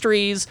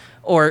industries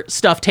or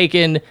stuff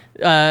taken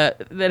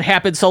that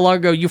happened so long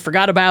ago you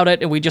forgot about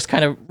it, and we just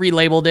kind of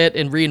relabeled it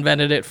and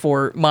reinvented it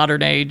for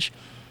modern age.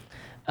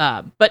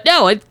 But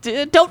no,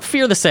 don't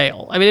fear the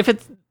sale. I mean, if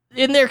it's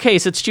in their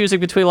case, it's choosing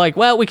between like,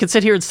 well, we could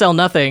sit here and sell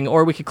nothing,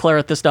 or we could clear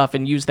out this stuff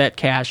and use that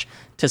cash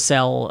to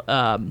sell,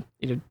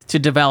 to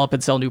develop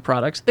and sell new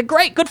products. Then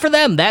great, good for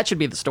them. That should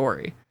be the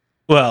story.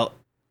 Well,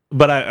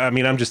 but I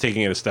mean, I'm just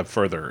taking it a step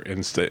further.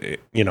 Instead,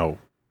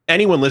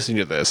 anyone listening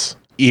to this,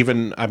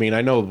 even, I mean,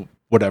 I know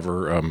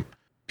whatever,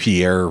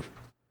 Pierre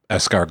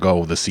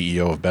Escargot, the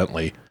CEO of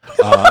Bentley,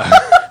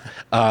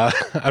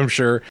 I'm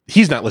sure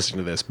he's not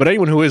listening to this, but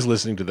anyone who is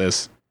listening to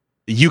this,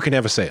 you can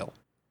have a sale.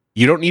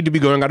 You don't need to be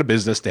going out of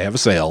business to have a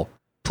sale.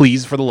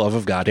 Please, for the love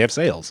of God, have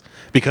sales,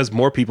 because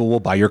more people will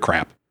buy your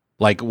crap.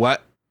 Like,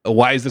 what?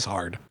 Why is this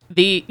hard?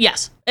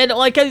 Yes. And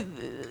like,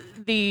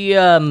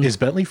 Is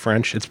Bentley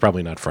French? It's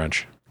probably not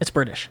French. it's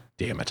British.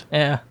 Damn it.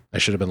 Yeah. I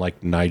should have been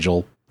like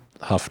Nigel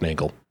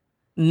Huffnagel.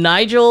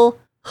 Nigel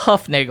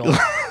Huffnagel.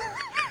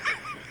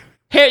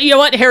 You know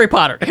what? Harry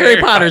Potter.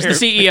 Harry Potter's the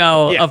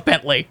CEO of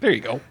Bentley. There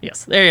you go.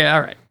 Yes. There you go.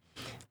 All right.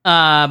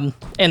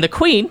 And the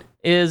Queen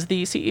is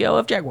the CEO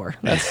of Jaguar.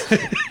 That's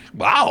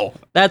Wow.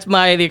 that's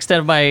the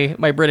extent of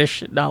my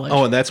British knowledge.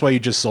 Oh, and that's why you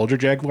just sold your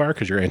Jaguar,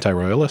 because you're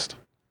anti-royalist?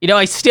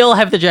 I still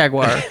have the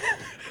Jaguar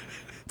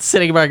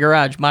sitting in my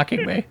garage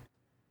mocking me.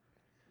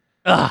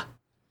 Ugh.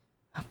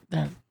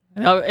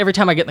 Every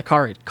time I get in the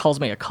car, it calls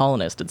me a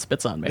colonist and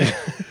spits on me.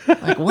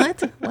 Like,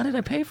 what? Why did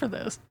I pay for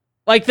this?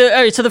 Like, all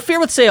right, so the fear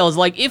with sales,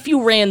 like, if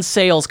you ran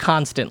sales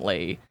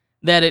constantly,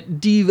 that it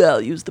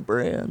devalues the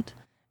brand.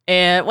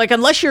 And, like,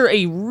 unless you're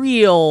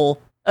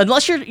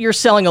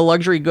selling a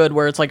luxury good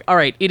where it's like, all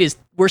right,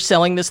 we're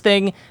selling this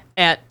thing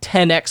at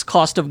 10x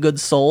cost of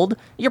goods sold,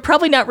 you're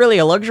probably not really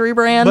a luxury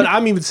brand. But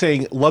I'm even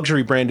saying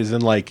luxury brand is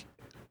in, like,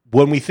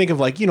 when we think of,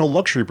 like,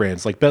 luxury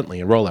brands like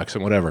Bentley and Rolex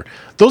and whatever,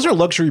 those are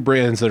luxury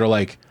brands that are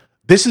like,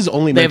 this is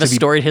only they meant have to a be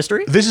storied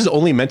history? This is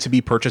only meant to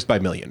be purchased by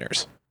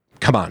millionaires.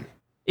 Come on.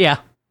 Yeah.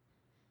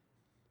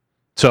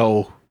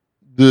 So,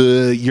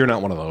 you're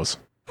not one of those.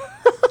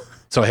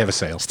 So I have a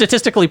sale.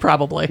 Statistically,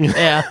 probably.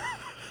 Yeah.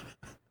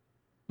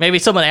 Maybe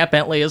someone at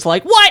Bentley is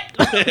like,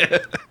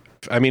 what?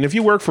 I mean, if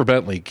you work for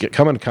Bentley,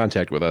 come in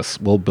contact with us.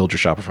 We'll build your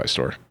Shopify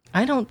store.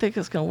 I don't think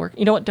it's going to work.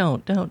 You know what?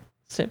 Don't.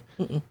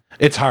 Mm-mm.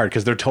 It's hard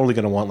because they're totally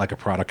going to want like a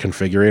product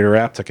configurator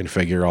app to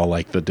configure all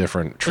like the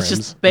different trims. It's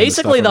just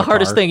basically the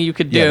hardest thing you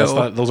could do.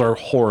 Yeah, those are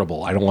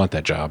horrible. I don't want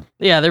that job.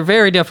 Yeah, they're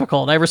very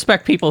difficult. I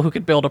respect people who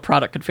could build a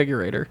product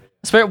configurator.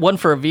 Especially one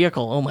for a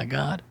vehicle. Oh my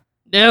God.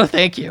 No,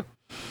 thank you.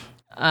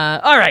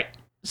 All right.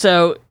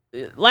 So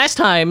last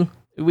time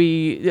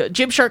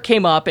Gymshark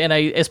came up, and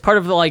as part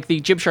of the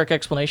Gymshark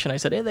explanation, I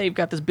said, hey, they've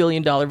got this $1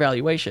 billion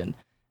valuation.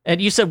 And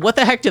you said, what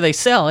the heck do they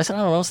sell? I said,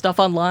 I don't know, stuff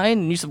online.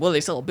 And you said, well,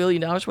 they sell $1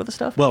 billion worth of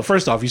stuff? Well,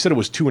 first off, you said it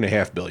was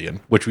 $2.5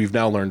 billion, which we've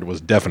now learned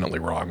was definitely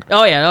wrong.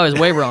 Oh, yeah, that was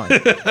way wrong.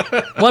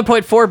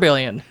 $1.4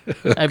 billion,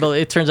 I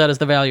believe, it turns out is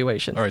the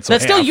valuation. All right, so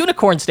that's still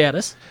unicorn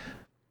status.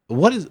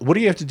 What do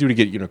you have to do to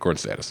get unicorn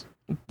status?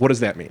 What does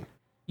that mean?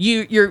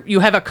 You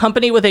have a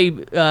company with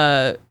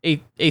a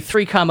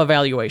 3 comma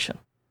valuation,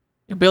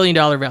 $1 billion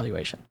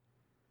valuation.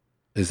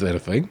 Is that a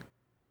thing?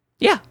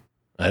 Yeah.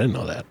 I didn't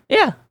know that.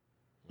 Yeah.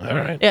 All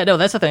right. Yeah, no,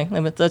 that's a thing. I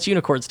mean, that's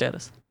unicorn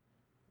status.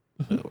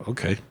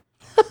 Okay.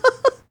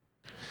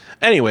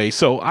 Anyway,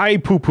 so I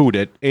poo-pooed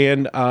it,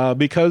 and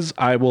because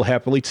I will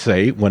happily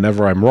say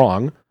whenever I'm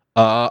wrong,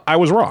 I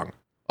was wrong.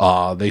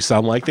 They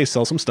sound like they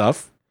sell some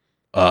stuff.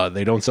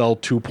 They don't sell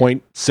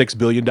 $2.6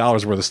 billion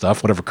worth of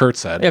stuff, whatever Kurt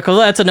said. Yeah, because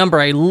that's a number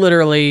I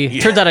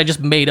turns out I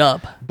just made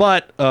up.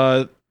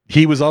 But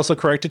he was also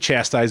correct to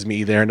chastise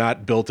me. They're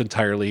not built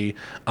entirely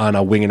on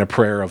a wing and a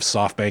prayer of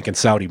SoftBank and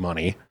Saudi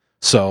money.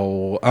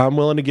 So I'm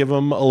willing to give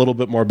them a little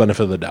bit more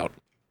benefit of the doubt.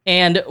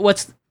 And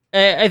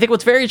I think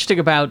what's very interesting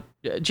about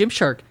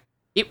Gymshark,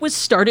 it was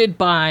started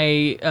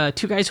by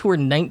 2 guys who were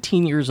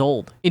 19 years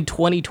old in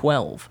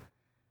 2012.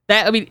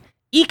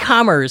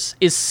 E-commerce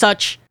is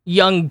such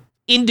young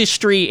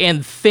industry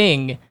and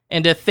thing,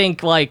 and to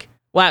think like,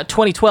 wow,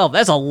 2012,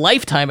 that's a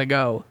lifetime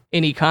ago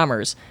in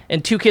e-commerce,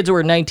 and 2 kids who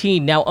were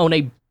 19 now own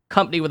a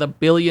company with $1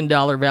 billion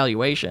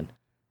valuation.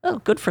 Oh,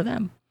 good for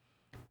them.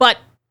 But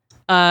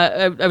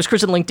I was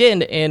cruising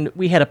LinkedIn, and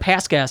we had a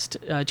past guest,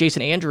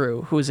 Jason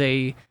Andrew, who is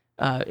a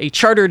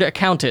chartered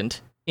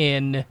accountant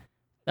on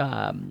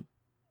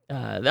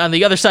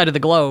the other side of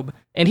the globe,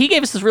 and he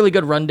gave us this really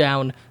good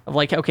rundown of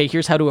like, okay,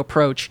 here's how to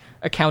approach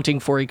accounting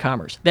for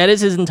e-commerce. That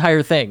is his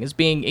entire thing, is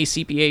being a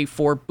CPA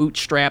for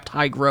bootstrapped,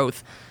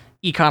 high-growth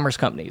e-commerce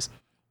companies.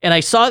 And I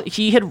saw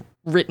he had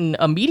written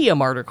a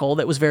Medium article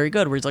that was very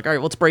good, where he's like, all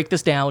right, let's break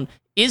this down.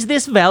 Is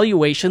this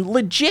valuation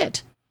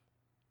legit?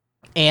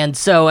 And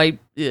so I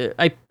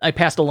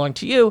passed along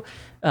to you.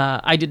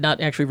 I did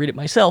not actually read it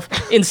myself.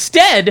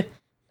 Instead,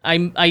 I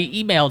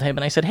emailed him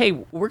and I said, hey,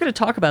 we're going to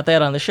talk about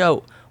that on the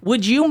show.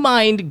 Would you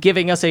mind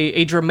giving us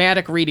a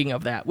dramatic reading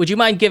of that? Would you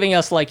mind giving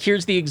us, like,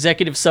 here's the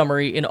executive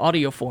summary in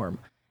audio form?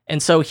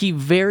 And so he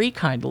very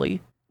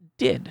kindly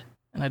did.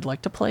 And I'd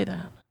like to play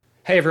that.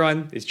 Hey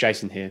everyone, it's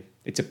Jason here.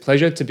 It's a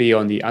pleasure to be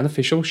on the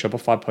unofficial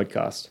Shopify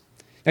podcast.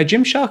 Now,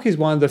 Gymshark is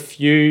one of the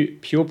few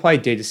pure-play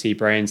D2C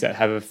brands that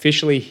have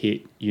officially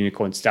hit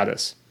unicorn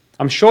status.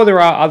 I'm sure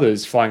there are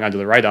others flying under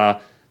the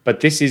radar,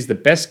 but this is the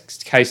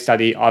best case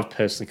study I've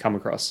personally come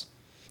across.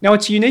 Now,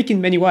 it's unique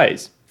in many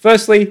ways.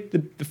 Firstly,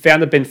 the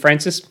founder, Ben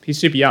Francis, he's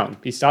super young.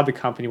 He started the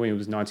company when he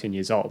was 19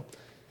 years old.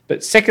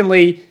 But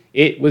secondly,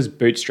 it was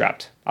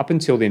bootstrapped up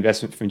until the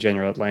investment from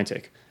General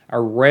Atlantic, a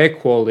rare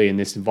quality in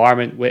this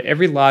environment where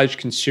every large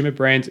consumer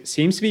brand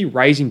seems to be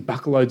raising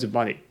buckloads of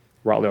money,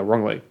 rightly or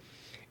wrongly.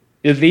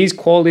 It are these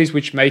qualities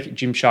which make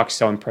Gymshark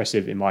so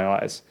impressive in my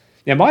eyes.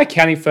 Now, my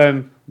accounting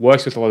firm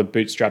works with a lot of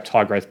bootstrapped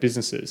high-growth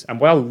businesses, and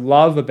what I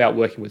love about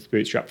working with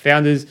bootstrap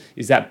founders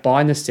is that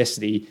by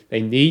necessity,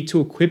 they need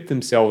to equip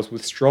themselves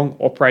with strong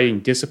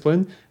operating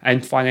discipline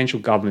and financial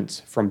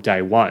governance from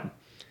day one.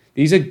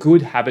 These are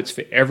good habits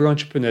for every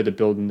entrepreneur to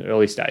build in the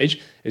early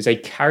stage as they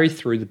carry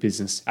through the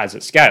business as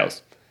it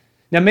scales.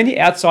 Now, many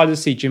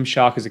outsiders see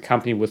Gymshark as a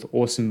company with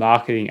awesome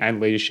marketing and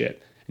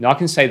leadership, and I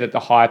can say that the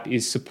hype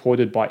is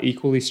supported by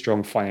equally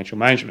strong financial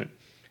management.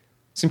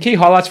 Some key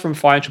highlights from a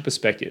financial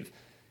perspective: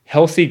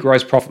 healthy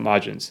gross profit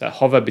margins that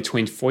hover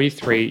between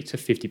 43 to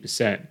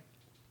 50%.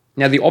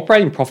 Now, the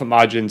operating profit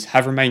margins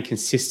have remained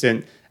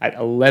consistent at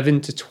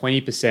 11 to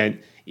 20%,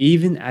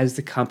 even as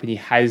the company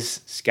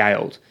has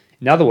scaled.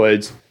 In other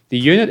words, the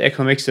unit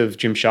economics of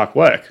Gymshark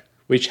work,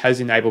 which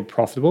has enabled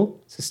profitable,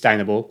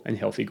 sustainable, and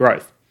healthy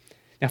growth.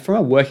 Now, from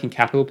a working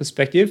capital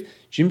perspective,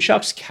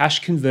 Gymshark's cash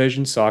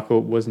conversion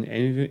cycle was an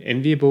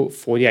enviable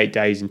 48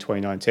 days in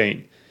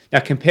 2019. Now,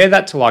 compare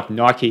that to like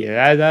Nike and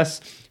Adidas,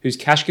 whose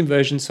cash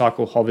conversion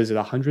cycle hovers at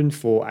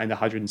 104 and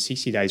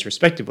 160 days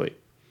respectively.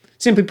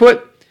 Simply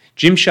put,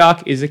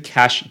 Gymshark is a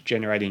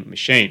cash-generating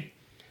machine.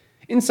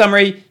 In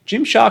summary,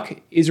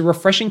 Gymshark is a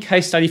refreshing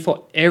case study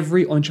for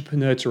every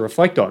entrepreneur to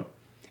reflect on.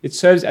 It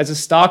serves as a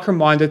stark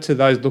reminder to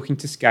those looking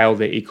to scale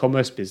their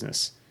e-commerce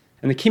business.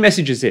 And the key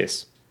message is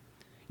this: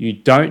 you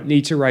don't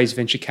need to raise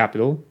venture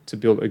capital to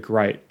build a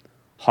great,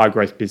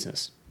 high-growth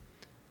business.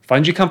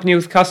 Fund your company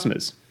with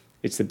customers.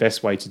 It's the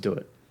best way to do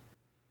it.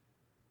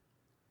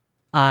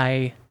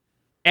 I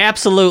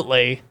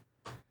absolutely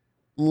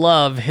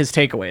love his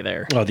takeaway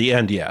there. Oh, the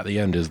end, yeah. The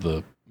end is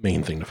the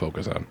main thing to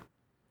focus on.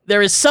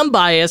 There is some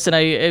bias,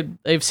 and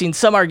I've seen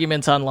some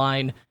arguments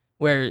online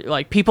where,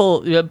 like,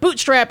 people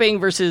bootstrapping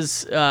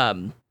versus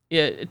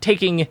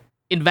taking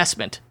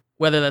investment,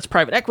 whether that's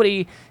private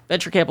equity,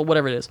 venture capital,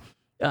 whatever it is.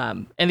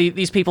 And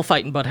these people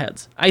fight and butt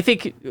heads. I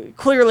think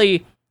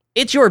clearly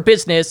it's your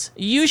business.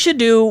 You should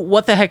do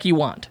what the heck you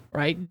want,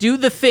 right? Do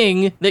the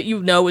thing that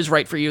you know is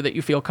right for you, that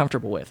you feel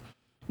comfortable with.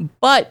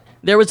 But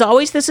there was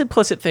always this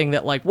implicit thing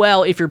that, like,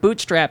 well, if you're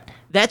bootstrapped,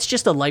 that's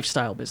just a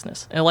lifestyle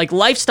business. And, like,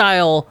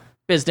 lifestyle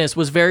business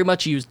was very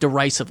much used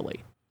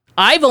derisively.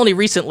 I've only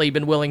recently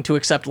been willing to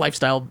accept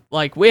lifestyle.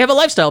 Like, we have a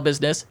lifestyle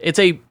business. It's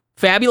a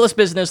fabulous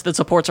business that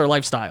supports our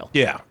lifestyle.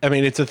 Yeah. I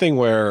mean, it's a thing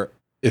where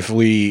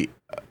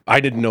I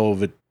didn't know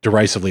of it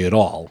derisively at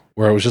all,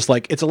 where I was just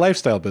like, it's a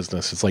lifestyle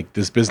business. It's like,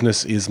 this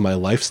business is my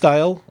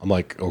lifestyle. I'm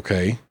like,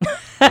 okay,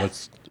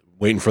 let's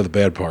waiting for the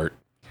bad part.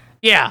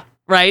 Yeah,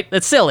 right.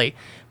 That's silly.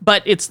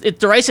 But it's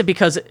derisive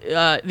because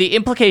the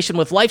implication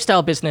with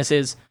lifestyle business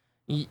is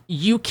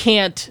you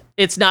can't,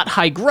 it's not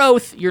high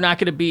growth. You're not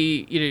going to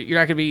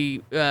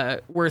be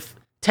worth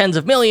tens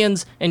of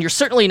millions, and you're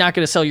certainly not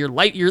going to sell your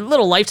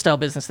little lifestyle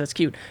business that's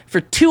cute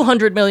for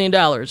 $200 million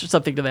or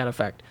something to that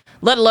effect,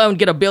 let alone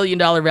get $1 billion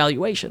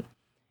valuation.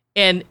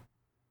 And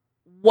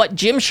what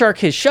Gymshark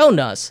has shown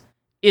us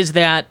is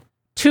that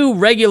two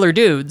regular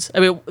dudes, I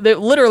mean,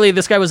 literally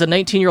this guy was a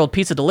 19-year-old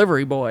pizza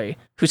delivery boy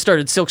who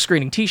started silk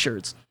screening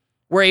t-shirts,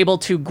 were able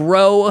to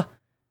grow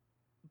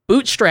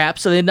bootstrap,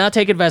 so they did not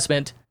take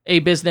investment, a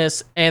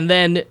business, and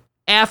then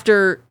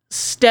after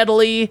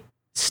steadily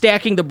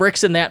stacking the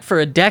bricks in that for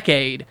a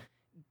decade,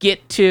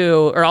 get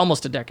to a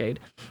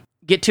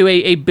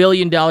 $1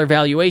 billion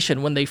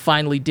valuation when they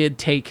finally did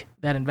take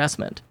that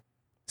investment.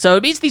 So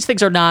it means these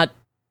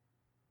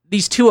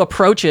two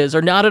approaches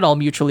are not at all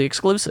mutually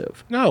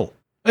exclusive. No.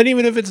 And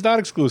even if it's not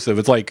exclusive,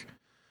 it's like,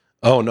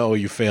 oh no,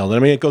 you failed. I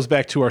mean, it goes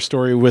back to our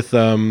story with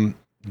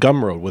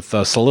Gumroad, with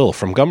Salil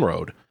from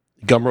Gumroad.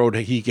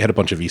 Gumroad, he had a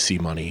bunch of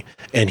VC money,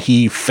 and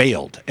he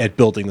failed at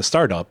building the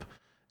startup.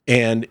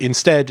 And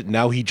instead,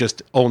 now he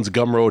just owns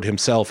Gumroad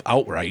himself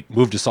outright,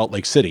 moved to Salt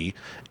Lake City,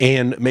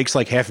 and makes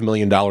like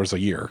 $500,000 a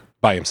year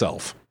by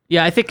himself.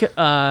 Yeah, I think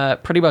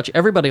pretty much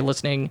everybody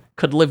listening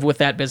could live with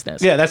that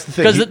business. Yeah, that's the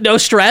thing. Because no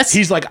stress.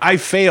 He's like, I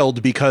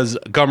failed because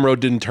Gumroad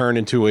didn't turn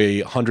into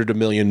a $100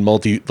 million,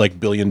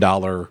 $billion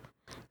dollar,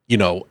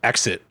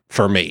 exit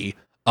for me.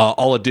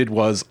 All it did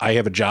was I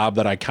have a job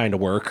that I kind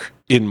of work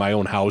in my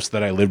own house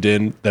that I lived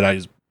in that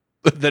is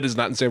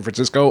not in San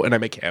Francisco, and I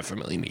make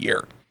 $500,000 a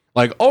year.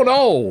 Like, oh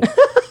no.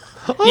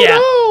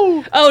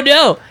 Oh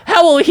no.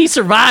 how will he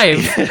survive?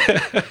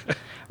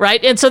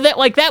 Right? And so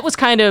that was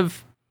kind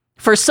of,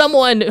 for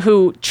someone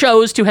who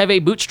chose to have a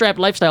bootstrapped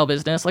lifestyle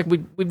business, like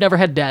we've never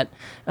had debt,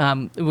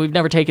 we've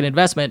never taken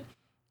investment,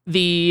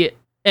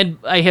 and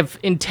I have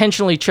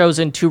intentionally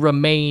chosen to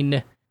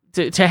remain,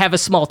 to have a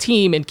small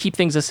team and keep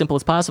things as simple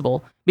as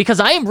possible, because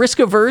I am risk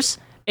averse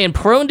and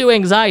prone to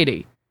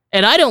anxiety,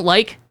 and I don't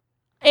like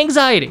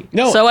anxiety.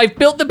 No. So I've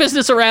built the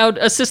business around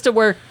a system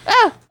where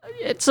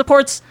it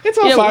supports. It's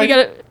all fine. We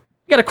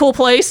got a cool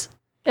place.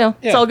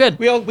 It's all good.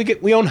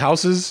 We own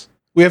houses.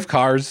 We have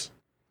cars.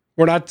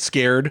 We're not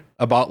scared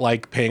about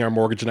like paying our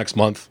mortgage next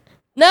month.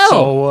 No.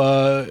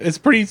 So it's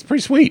pretty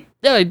sweet.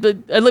 Yeah,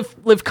 I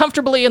live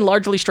comfortably and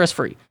largely stress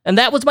free, and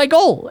that was my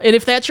goal. And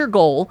if that's your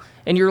goal,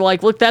 and you're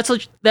like, look,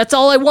 that's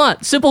all I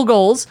want, simple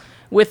goals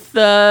with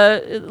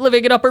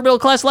living an upper middle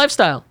class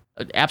lifestyle,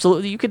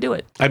 absolutely, you could do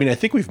it. I mean, I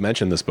think we've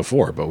mentioned this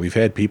before, but we've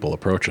had people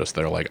approach us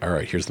that are like, all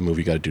right, here's the move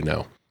you got to do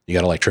now. You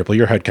got to like triple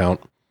your headcount.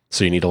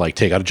 So you need to like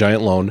take out a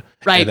giant loan,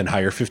 right, and then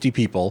hire 50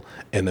 people,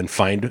 and then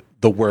find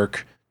the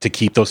work to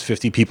keep those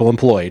 50 people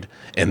employed,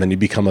 and then you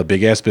become a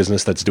big ass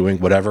business that's doing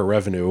whatever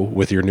revenue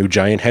with your new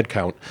giant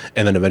headcount,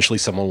 and then eventually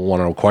someone will want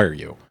to acquire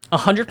you.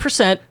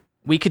 100%,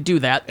 we could do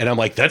that. And I'm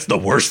like, that's the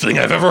worst thing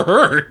I've ever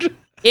heard.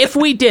 If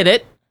we did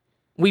it,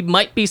 we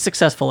might be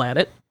successful at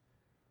it,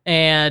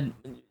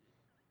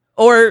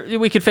 or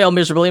we could fail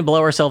miserably and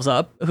blow ourselves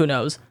up. Who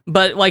knows?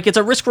 But like, it's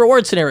a risk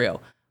reward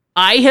scenario.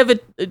 I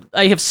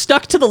have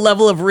stuck to the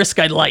level of risk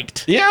I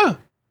liked. Yeah,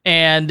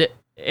 and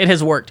it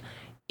has worked.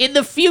 In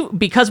the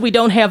because we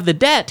don't have the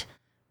debt,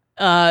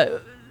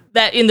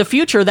 that in the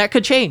future that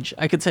could change.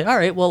 I could say, all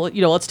right, well,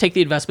 let's take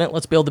the investment,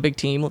 let's build the big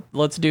team,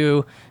 let's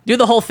do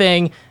the whole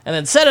thing, and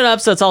then set it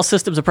up so it's all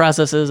systems and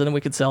processes, and then we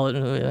could sell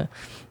it.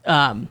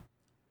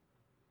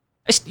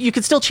 You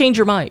could still change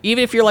your mind,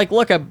 even if you're like,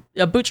 look, I'm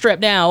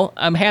bootstrapped now,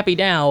 I'm happy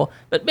now,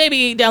 but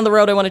maybe down the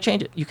road I want to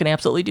change it. You can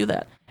absolutely do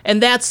that,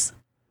 and that's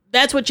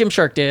what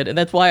Gymshark did, and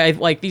that's why I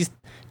like these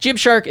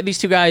Gymshark and these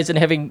two guys, and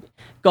having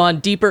gone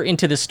deeper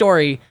into the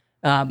story.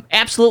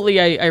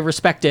 Absolutely, I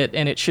respect it,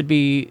 and it should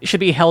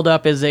be held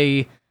up as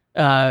a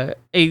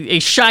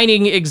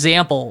shining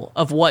example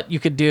of what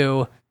you could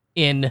do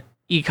in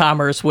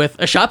e-commerce with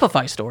a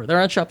Shopify store. They're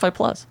on Shopify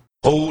Plus.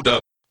 Hold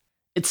up.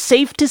 It's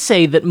safe to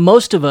say that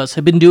most of us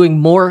have been doing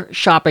more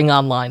shopping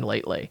online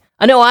lately.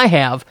 I know I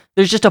have.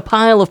 There's just a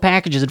pile of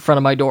packages in front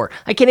of my door.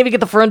 I can't even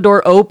get the front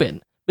door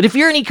open. But if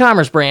you're an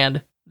e-commerce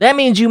brand, that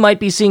means you might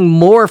be seeing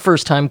more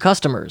first-time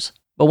customers.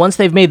 But once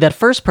they've made that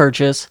first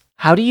purchase,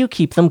 how do you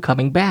keep them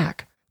coming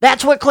back?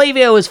 That's what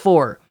Klaviyo is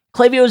for.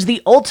 Klaviyo is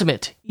the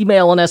ultimate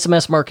email and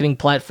SMS marketing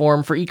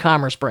platform for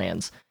e-commerce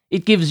brands.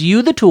 It gives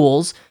you the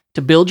tools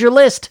to build your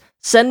list,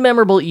 send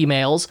memorable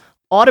emails,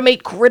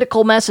 automate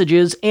critical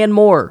messages, and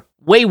more.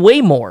 Way, way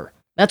more.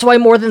 That's why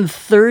more than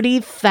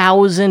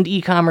 30,000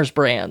 e-commerce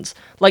brands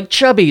like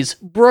Chubbies,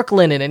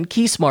 Brooklinen, and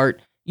Keysmart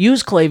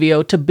use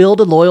Klaviyo to build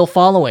a loyal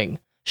following.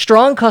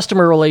 Strong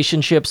customer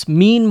relationships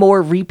mean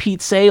more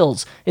repeat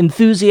sales,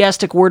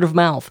 enthusiastic word of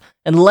mouth,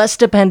 and less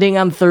depending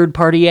on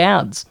third-party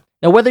ads.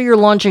 Now, whether you're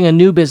launching a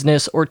new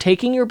business or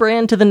taking your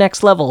brand to the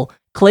next level,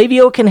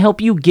 Klaviyo can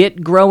help you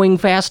get growing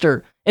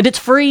faster, and it's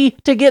free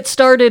to get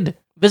started.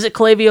 Visit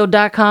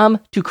Klaviyo.com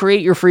to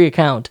create your free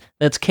account.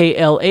 That's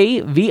Klaviyo.com.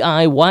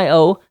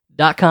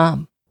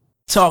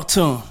 Talk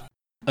to him.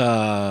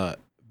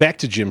 Back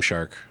to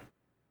Gymshark,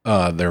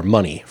 their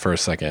money for a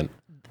second.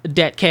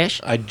 Debt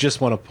cash. I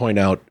just want to point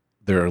out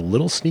their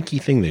little sneaky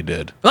thing they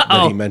did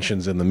that he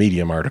mentions in the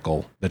Medium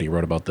article that he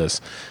wrote about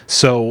this.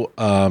 So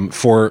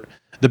for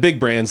the big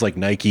brands like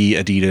Nike,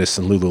 Adidas,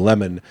 and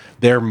Lululemon,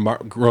 their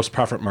gross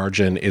profit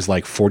margin is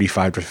like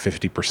 45 to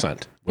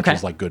 50%, which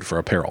is like good for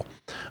apparel.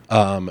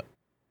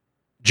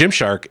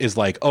 Gymshark is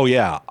like, oh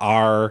yeah,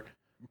 our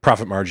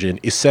profit margin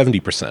is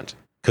 70%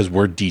 because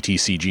we're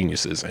DTC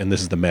geniuses, and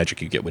this is the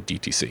magic you get with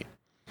DTC.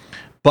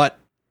 But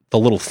the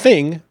little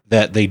thing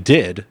that they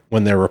did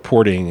when they're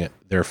reporting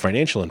their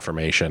financial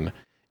information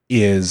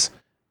is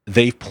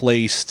they've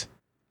placed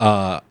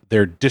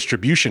their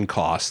distribution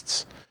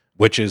costs,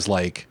 which is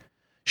like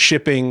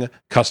shipping,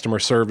 customer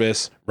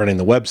service, running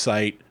the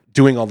website,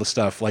 doing all the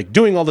stuff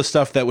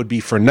that would be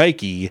for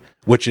Nike,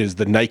 which is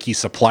the Nike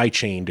supply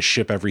chain to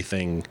ship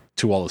everything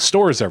to all the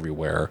stores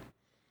everywhere.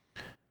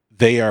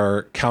 They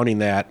are counting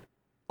that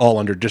all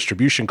under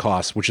distribution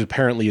costs, which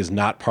apparently is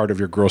not part of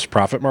your gross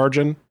profit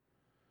margin.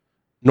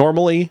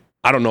 Normally,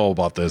 I don't know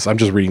about this. I'm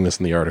just reading this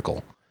in the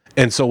article.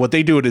 And so what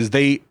they do is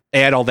they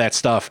add all that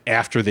stuff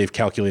after they've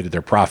calculated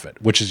their profit,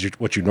 which is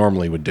what you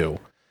normally would do.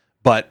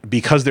 But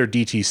because they're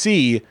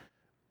DTC,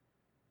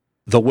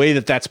 the way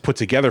that that's put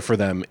together for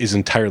them is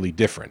entirely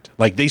different.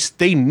 Like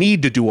they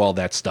need to do all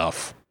that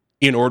stuff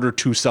in order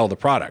to sell the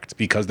product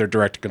because they're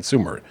direct to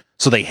consumer.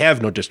 So they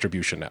have no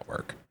distribution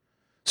network.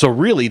 So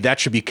really that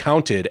should be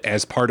counted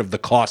as part of the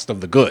cost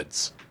of the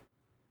goods.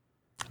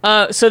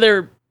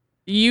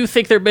 You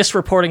think they're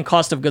misreporting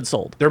cost of goods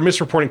sold? They're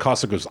misreporting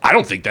cost of goods. I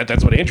don't think that.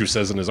 That's what Andrew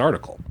says in his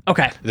article.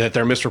 Okay. That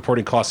they're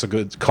misreporting cost of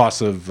goods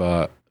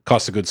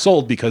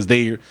sold because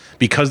they're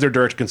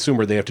direct to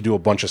consumer. They have to do a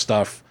bunch of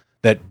stuff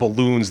that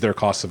balloons their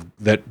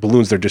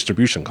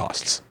distribution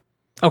costs.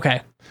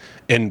 Okay.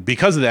 And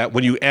because of that,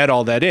 when you add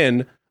all that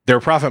in, their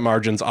profit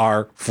margins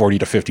are 40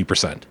 to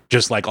 50%,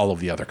 just like all of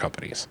the other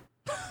companies.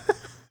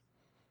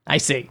 I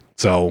see.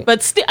 So,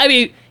 but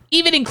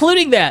even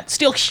including that,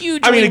 still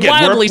hugely,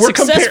 wildly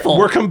successful.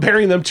 We're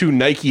comparing them to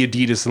Nike,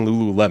 Adidas, and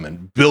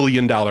Lululemon,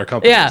 billion-dollar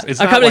companies. Yeah,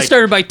 it's a company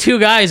started by 2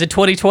 guys in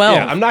 2012.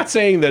 Yeah, I'm not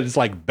saying that it's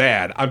like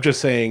bad. I'm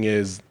just saying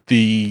is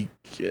the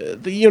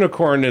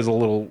unicorn is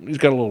he's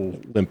got a little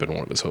limp in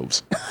one of his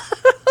hooves.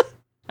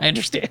 I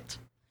understand.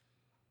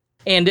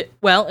 And,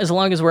 well, as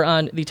long as we're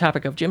on the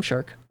topic of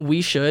Gymshark,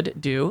 we should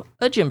do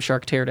a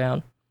Gymshark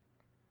teardown.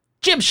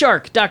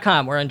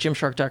 Gymshark.com. We're on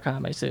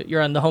Gymshark.com. I see.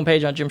 You're on the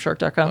homepage on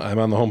Gymshark.com? I'm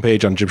on the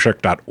homepage on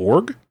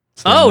Gymshark.org.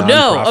 Oh,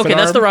 no. Okay,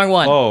 that's the wrong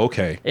one. Oh,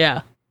 okay.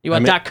 Yeah. You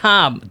want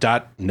 .com.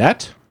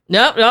 .net?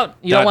 No.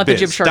 You don't want the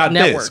Gymshark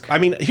network. I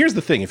mean, here's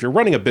the thing. If you're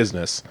running a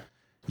business,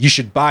 you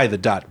should buy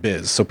the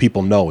 .biz so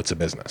people know it's a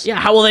business. Yeah,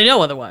 how will they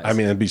know otherwise? I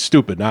mean, it'd be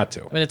stupid not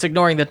to. I mean, it's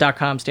ignoring that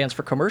 .com stands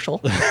for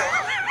commercial.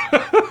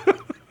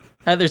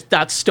 There's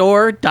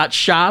 .store,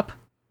 .shop.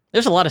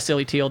 There's a lot of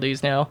silly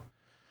TLDs now.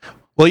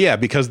 Well, yeah,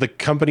 because the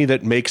company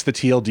that makes the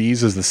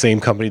TLDs is the same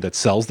company that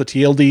sells the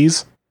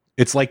TLDs.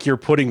 It's like you're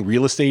putting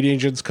real estate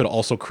agents could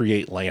also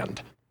create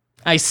land.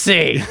 I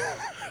see.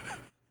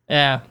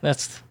 Yeah,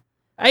 that's...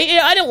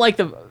 I don't like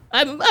the...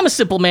 I'm a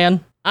simple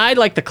man. I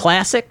like the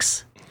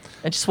classics.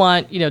 I just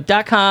want,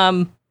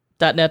 .com,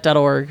 .net,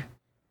 .org.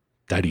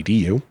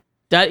 .edu.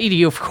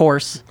 .edu, of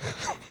course.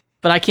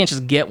 But I can't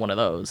just get one of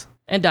those.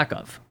 And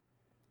 .gov.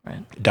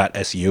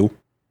 Right. .su,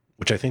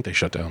 which I think they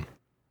shut down.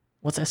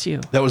 What's SU?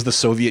 That was the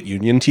Soviet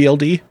Union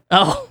TLD.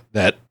 Oh.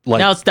 That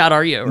now it's .ru,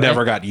 right?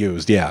 Never got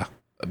used, yeah.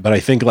 But I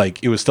think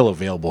it was still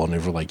available and they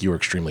were you were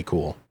extremely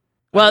cool.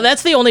 Well,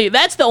 that's the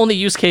only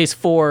use case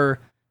for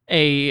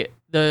the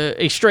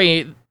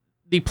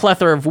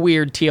plethora of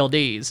weird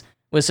TLDs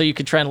was so you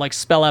could try and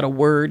spell out a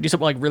word, do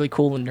something really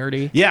cool and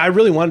nerdy. Yeah, I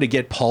really wanted to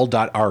get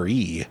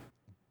Paul.re,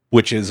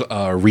 which is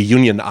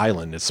Reunion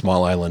Island. It's a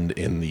small island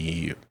in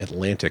the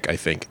Atlantic, I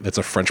think. That's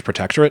a French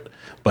protectorate.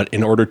 But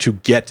in order to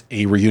get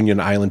a Reunion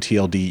Island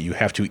TLD, you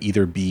have to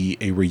either be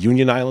a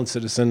Reunion Island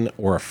citizen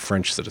or a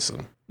French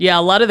citizen. Yeah,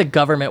 a lot of the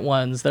government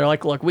ones, they're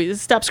like, look, we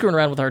stop screwing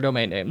around with our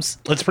domain names.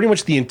 It's pretty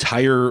much the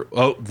entire,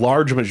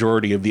 large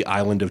majority of the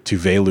island of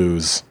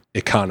Tuvalu's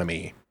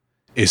economy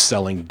is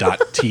selling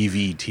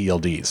 .tv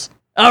TLDs.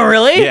 Oh,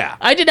 really? Yeah.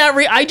 I did not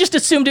I just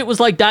assumed it was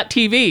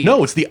 .tv.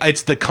 No,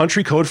 it's the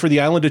country code for the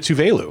island of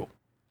Tuvalu.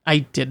 I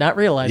did not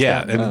realize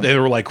that. Yeah, and they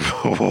were like,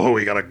 whoa,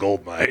 we got a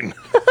gold mine.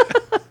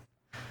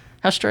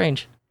 How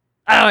strange.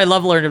 Oh, I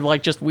love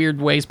learning just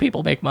weird ways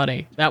people make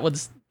money. That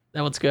one's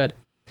good.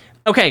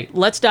 Okay,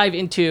 let's dive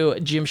into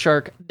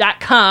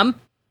Gymshark.com.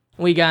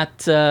 We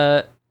got,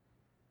 it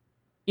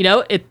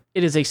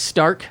is a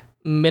stark,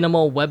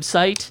 minimal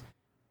website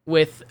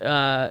with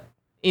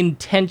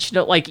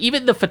intentional,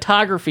 even the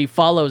photography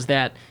follows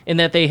that in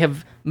that they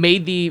have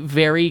made the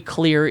very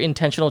clear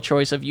intentional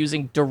choice of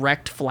using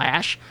direct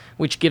flash,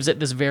 which gives it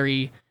this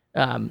very,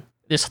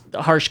 this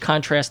harsh,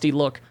 contrasty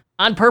look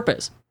on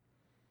purpose.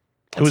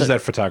 Who was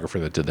that photographer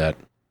that did that?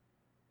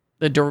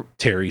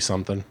 Terry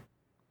something.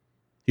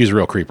 He was a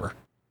real creeper.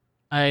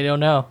 I don't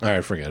know. All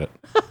right, forget it.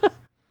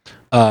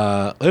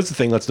 That's the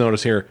thing. Let's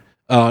notice here.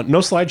 No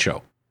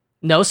slideshow.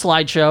 No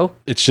slideshow.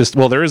 It's just,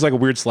 there is a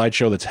weird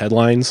slideshow that's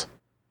headlines.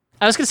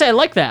 I was going to say, I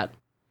like that.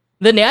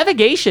 The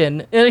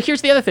navigation, and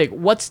here's the other thing.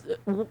 What's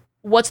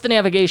the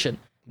navigation?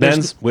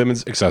 Men's,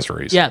 women's,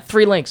 accessories. Yeah,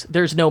 3 links.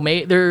 There's no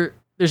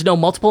there's no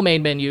multiple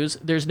main menus.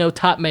 There's no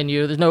top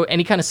menu. There's no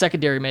any kind of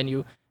secondary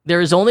menu.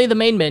 There is only the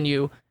main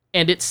menu,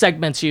 and it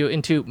segments you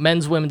into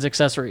men's, women's,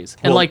 accessories.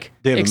 And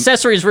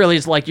accessories really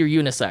is like your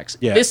unisex.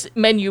 Yeah. This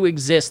menu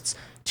exists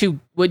to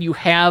when you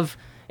have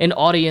an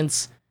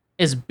audience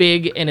as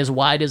big and as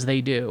wide as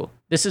they do.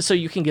 This is so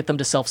you can get them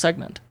to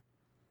self-segment.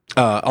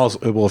 Also,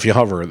 if you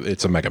hover,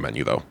 it's a mega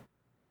menu, though.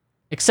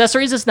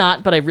 Accessories is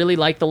not, but I really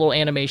like the little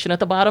animation at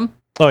the bottom.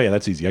 Oh, yeah,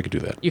 that's easy. I could do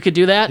that. You could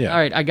do that? Yeah. All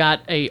right, I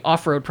got a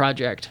off-road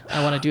project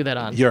I want to do that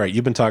on. You're right.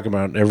 You've been talking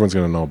about, everyone's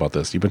going to know about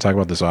this. You've been talking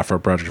about this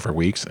off-road project for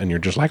weeks, and you're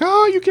just like,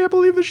 oh, you can't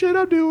believe the shit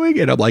I'm doing.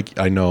 And I'm like,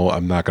 I know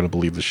I'm not going to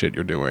believe the shit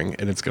you're doing,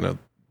 and it's going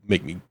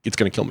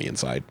to kill me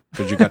inside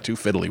because you got too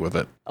fiddly with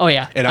it. Oh,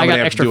 yeah. And I got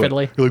extra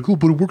fiddly. You're like, oh,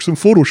 but it works in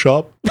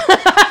Photoshop.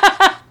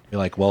 You're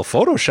like, well,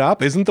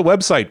 Photoshop isn't the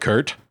website,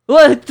 Kurt.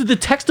 Well, the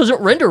text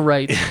doesn't render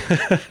right.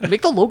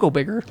 Make the logo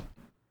bigger.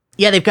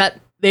 Yeah,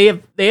 they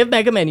have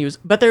mega menus,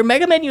 but their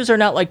mega menus are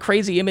not like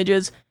crazy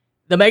images.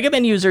 The mega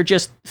menus are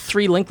just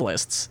 3 link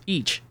lists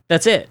each.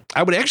 That's it.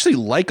 I would actually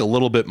like a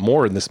little bit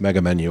more in this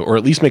mega menu, or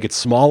at least make it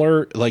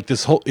smaller.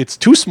 It's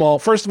too small.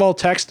 First of all,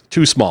 text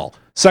too small.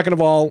 Second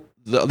of all,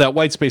 that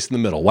white space in the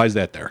middle. Why is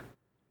that there?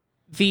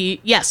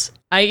 Yes,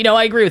 I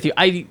agree with you.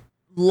 I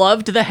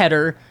loved the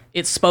header.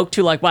 It spoke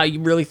to wow,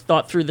 you really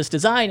thought through this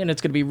design, and it's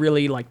going to be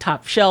really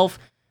top shelf.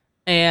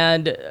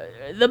 And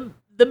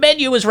the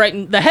menu is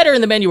writing, the header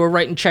and the menu are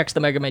writing checks the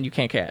mega menu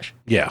can't cash.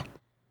 Yeah.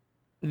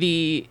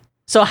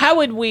 So how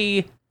would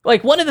we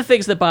Like, one of the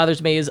things that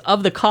bothers me is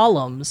of the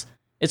columns,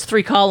 it's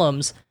 3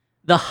 columns,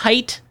 the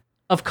height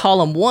of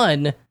column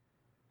 1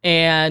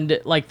 and,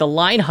 like, the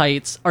line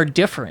heights are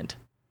different.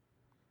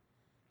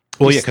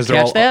 Well, yeah,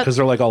 because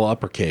they're like all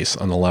uppercase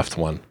on the left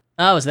one.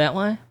 Oh, is that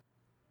why?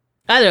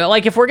 I don't know.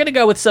 Like, if you're gonna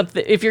go with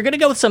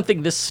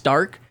something this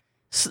stark,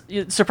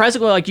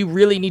 surprisingly, like, you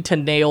really need to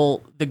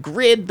nail the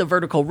grid, the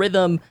vertical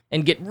rhythm,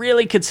 and get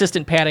really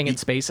consistent padding and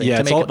spacing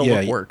to make the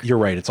look work. You're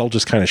right. It's all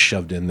just kind of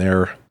shoved in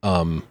there,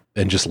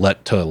 and just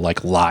let to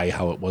like lie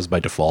how it was by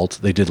default.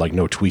 They did like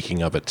no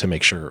tweaking of it to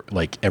make sure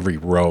like every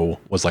row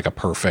was like a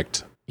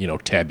perfect,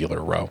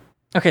 tabular row.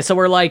 Okay, so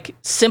we're like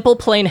simple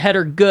plain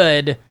header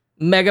good,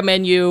 mega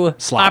menu,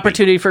 sloppy.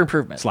 Opportunity for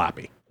improvement.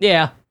 Sloppy.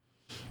 Yeah.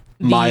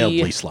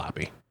 Mildly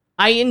sloppy.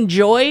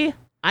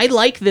 I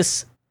like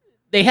this.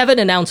 They have an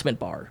announcement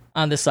bar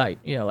on the site,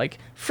 like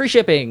free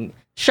shipping,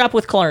 shop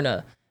with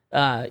Klarna,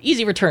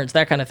 easy returns,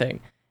 that kind of thing.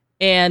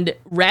 And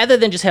rather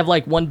than just have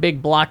like one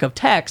big block of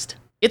text,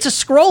 it's a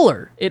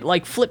scroller. It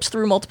like flips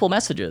through multiple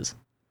messages.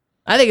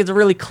 I think it's a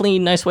really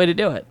clean, nice way to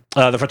do it.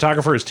 The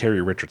photographer is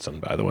Terry Richardson,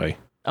 by the way.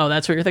 Oh,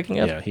 that's what you're thinking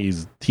of? Yeah,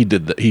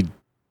 he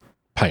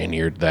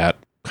pioneered that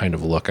kind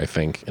of look, I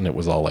think, and it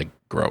was all like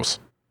gross.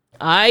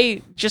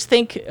 I just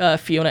think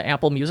Fiona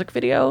Apple music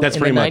video. That's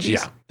in pretty the much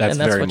 90s, that's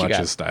very much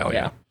his style.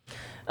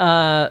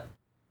 Yeah.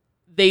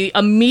 They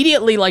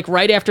immediately, like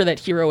right after that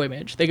hero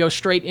image, they go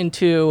straight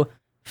into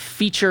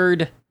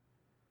featured,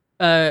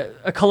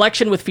 a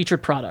collection with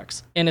featured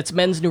products, and it's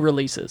men's new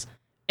releases.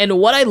 And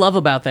what I love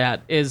about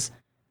that is,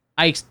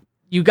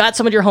 you got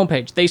some of your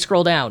homepage. They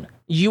scroll down.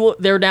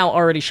 They're now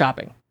already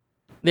shopping.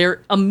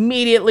 They're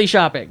immediately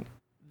shopping.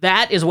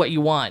 That is what you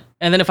want.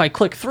 And then if I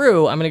click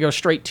through, I'm going to go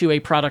straight to a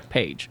product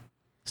page.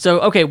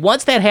 So, okay,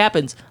 once that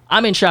happens,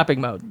 I'm in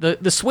shopping mode.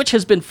 The switch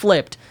has been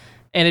flipped,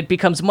 and it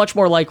becomes much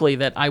more likely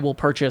that I will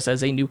purchase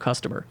as a new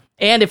customer.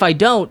 And if I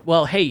don't,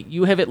 well, hey,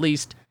 you have at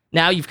least,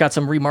 now you've got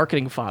some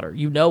remarketing fodder.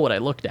 You know what I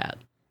looked at.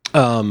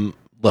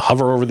 The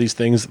hover over these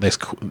things,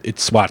 it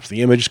swaps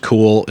the image,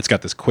 cool. It's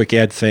got this quick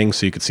add thing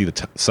so you can see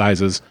the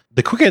sizes.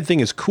 The quick add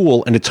thing is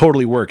cool, and it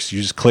totally works. You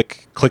just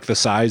click the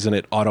size, and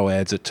it auto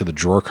adds it to the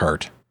drawer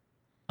cart.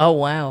 Oh,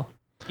 wow.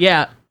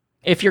 Yeah,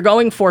 if you're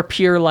going for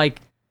pure,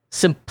 like,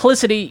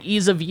 simplicity,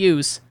 ease of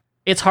use,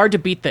 it's hard to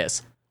beat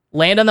this.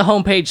 Land on the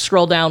homepage,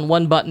 scroll down,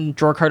 one button,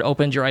 drawer cart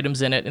opens, your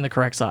items in it in the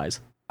correct size.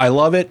 I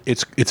love it.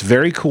 It's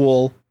very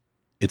cool.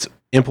 It's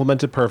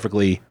implemented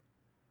perfectly.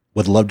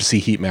 Would love to see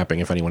heat mapping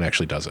if anyone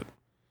actually does it.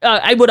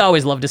 I would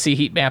always love to see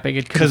heat mapping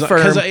and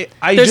confirm.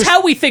 There's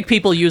how we think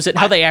people use it,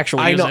 how they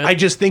actually use it. I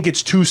just think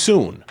it's too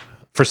soon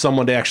for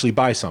someone to actually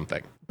buy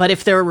something. But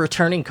if they're a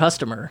returning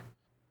customer,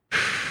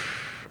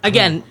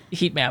 again,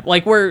 heat map.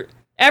 Like,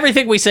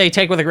 everything we say,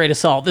 take with a grain of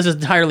salt. This is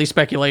entirely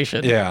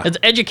speculation. Yeah. It's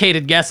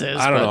educated guesses.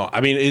 I don't know.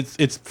 I mean,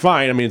 it's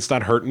fine. I mean, it's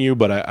not hurting you,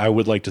 but I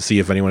would like to see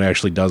if anyone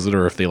actually does it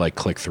or if they like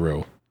click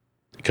through.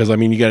 Because I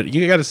mean, you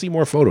got to see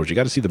more photos. You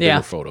got to see the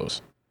bigger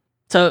photos.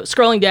 So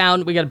scrolling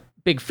down, we got a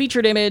big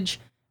featured image,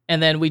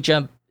 and then we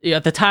jump.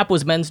 At the top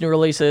was men's new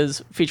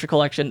releases, feature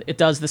collection. It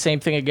does the same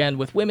thing again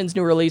with women's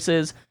new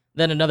releases,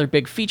 then another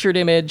big featured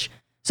image.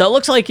 So it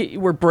looks like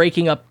we're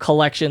breaking up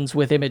collections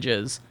with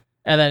images.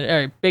 And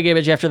then big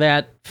image after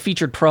that,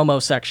 featured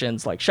promo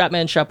sections like shop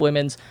men's, shop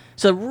women's.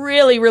 So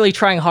really, really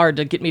trying hard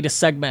to get me to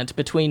segment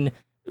between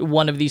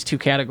one of these two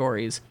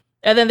categories.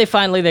 And then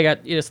they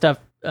got stuff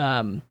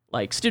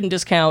like student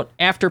discount,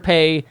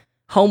 afterpay,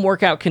 home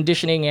workout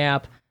conditioning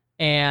app,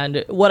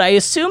 and what I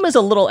assume is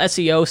a little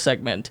SEO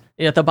segment.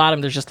 At the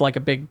bottom, there's just like a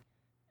big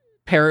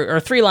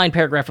 3-line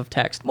paragraph of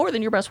text, more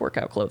than your best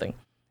workout clothing.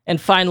 And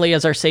finally,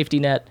 as our safety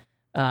net,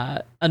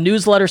 a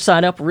newsletter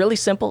sign up, really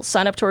simple.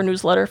 Sign up to our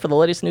newsletter for the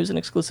latest news and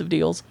exclusive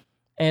deals,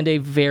 and a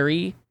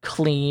very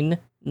clean,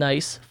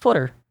 nice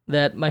footer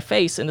that my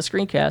face in the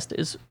screencast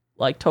is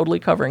like totally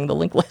covering the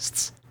link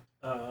lists.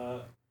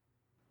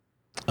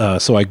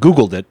 So I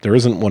Googled it. There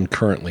isn't one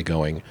currently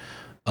going.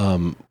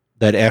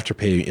 That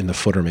Afterpay in the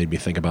footer made me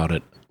think about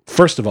it.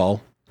 First of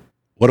all,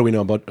 what do we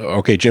know about,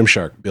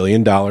 Gymshark, $1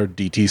 billion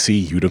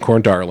DTC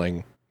unicorn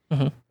darling.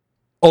 Mm-hmm.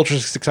 Ultra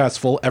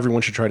successful.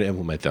 Everyone should try to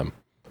implement them.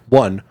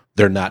 One,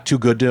 they're not too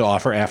good to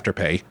offer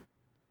Afterpay.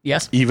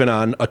 Yes. Even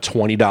on a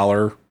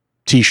 $20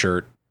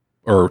 t-shirt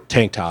or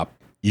tank top,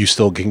 you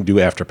still can do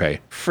Afterpay.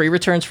 Free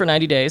returns for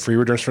 90 days.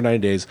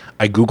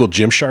 I Googled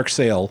Gymshark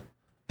sale.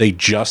 They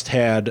just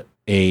had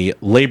a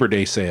Labor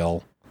Day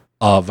sale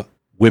of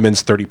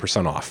women's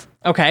 30% off.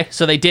 Okay,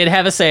 so they did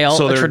have a sale,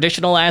 a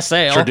traditional-ass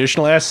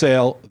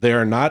sale. They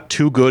are not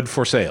too good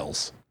for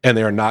sales, and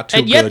they are not too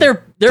good. And yet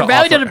they're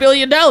valued at $1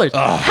 billion.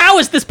 How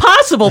is this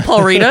possible,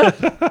 Paul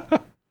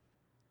Rita?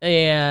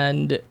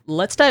 And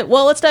let's dive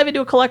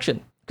into a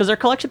collection, because our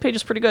collection page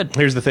is pretty good.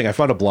 Here's the thing. I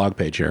found a blog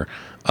page here.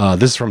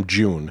 This is from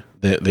June.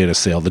 They had a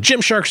sale. The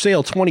Gymshark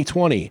sale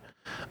 2020.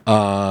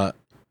 Up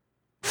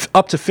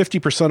to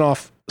 50%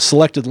 off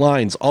selected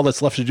lines. All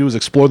that's left to do is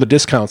explore the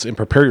discounts and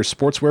prepare your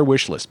sportswear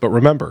wish list. But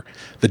remember,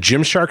 the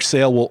Gymshark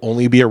sale will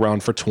only be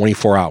around for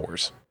 24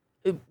 hours.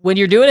 When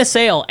you're doing a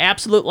sale,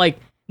 absolute, like,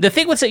 The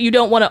thing with it, you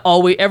don't want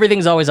to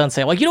everything's always on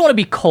sale. Like, you don't want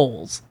to be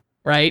Kohl's,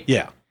 right?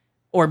 Yeah.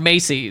 Or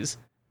Macy's,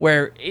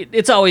 where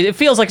it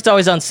feels like it's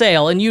always on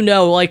sale, and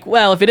like,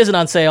 well, if it isn't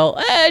on sale,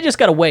 I just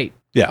gotta wait.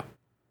 Yeah.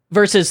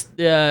 Versus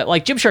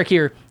like Gymshark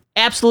here,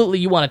 absolutely,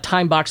 you want to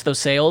time box those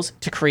sales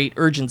to create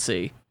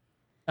urgency.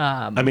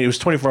 I mean, it was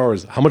 24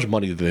 hours. How much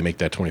money did they make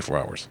that 24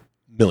 hours?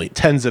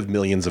 Tens of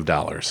millions of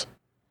dollars.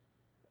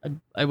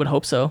 I would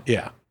hope so.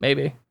 Yeah.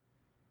 Maybe.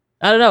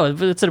 I don't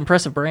know. It's an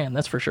impressive brand,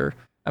 that's for sure.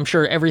 I'm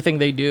sure everything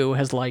they do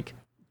has like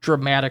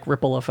dramatic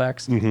ripple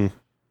effects. Mm-hmm.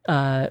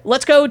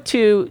 Let's go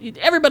to,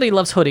 everybody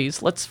loves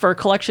hoodies. For a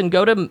collection,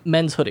 go to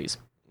men's hoodies.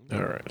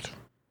 All right.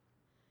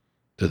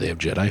 Do they have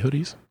Jedi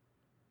hoodies?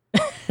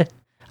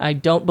 I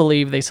don't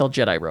believe they sell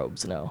Jedi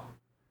robes, no.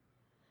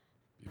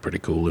 Be pretty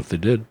cool if they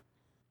did.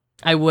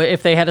 I would,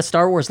 if they had a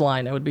Star Wars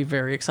line, I would be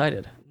very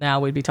excited. Now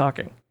we'd be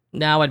talking.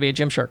 Now I'd be a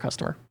Gymshark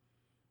customer.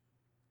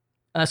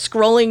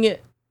 Scrolling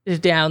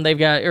down,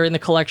 in the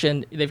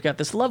collection, they've got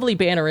this lovely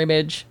banner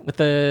image with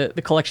the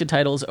collection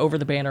titles over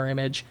the banner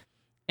image,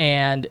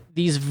 and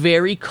these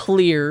very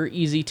clear,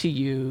 easy to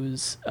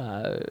use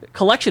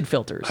collection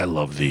filters. I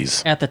love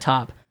these. At the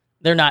top.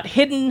 They're not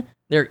hidden,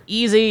 they're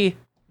easy,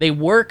 they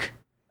work.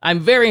 I'm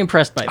very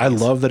impressed by these. I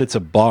love that it's a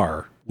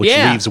bar, which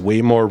leaves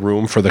way more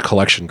room for the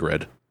collection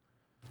grid.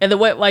 And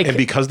and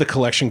because the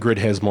collection grid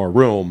has more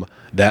room,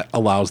 that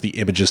allows the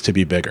images to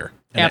be bigger.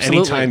 And absolutely.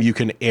 anytime you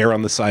can err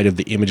on the side of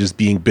the images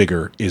being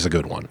bigger is a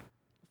good one.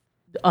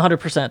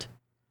 100%.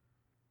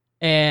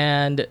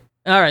 And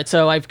all right,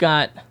 so I've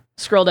got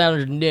scroll down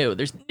to new.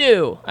 There's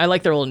new. I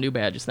like their little new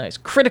badge. It's nice.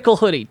 Critical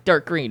hoodie,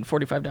 dark green,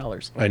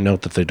 $45. I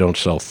note that they don't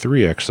sell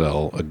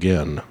 3XL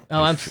again.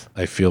 Oh,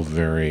 I feel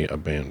very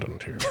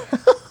abandoned here.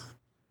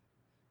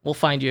 We'll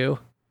find you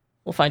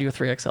a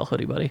 3XL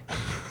hoodie, buddy.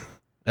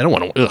 I don't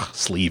want to.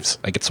 Sleeves.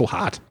 I get so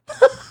hot.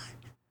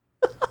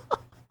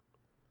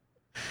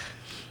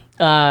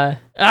 All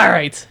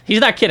right. He's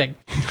not kidding.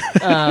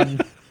 I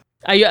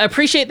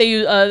appreciate they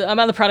use, I'm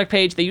on the product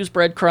page. They use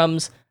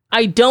breadcrumbs.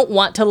 I don't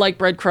want to like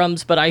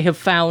breadcrumbs, but I have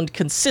found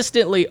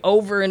consistently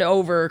over and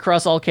over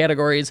across all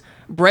categories,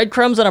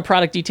 breadcrumbs on a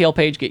product detail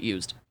page get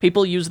used.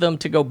 People use them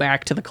to go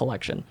back to the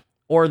collection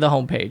or the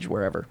homepage,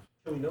 wherever.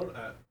 Can we know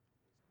that?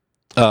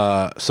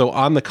 So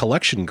on the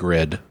collection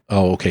grid,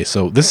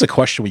 so this is a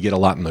question we get a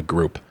lot in the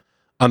group.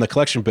 On the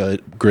collection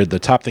grid, the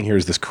top thing here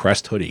is this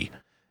crest hoodie,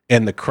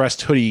 and the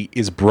crest hoodie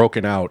is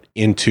broken out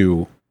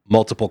into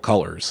multiple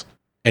colors,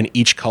 and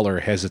each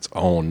color has its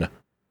own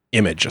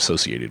image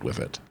associated with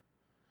it.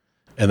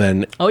 And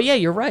then, oh yeah,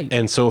 you're right.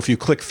 And so if you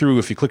click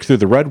through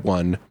the red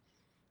one,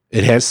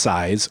 it has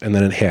size, and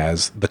then it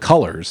has the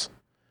colors.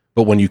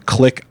 But when you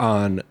click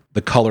on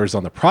the colors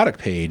on the product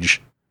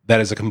page, that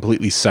is a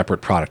completely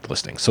separate product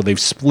listing. So they've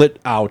split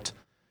out,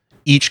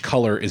 each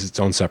color is its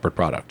own separate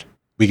product.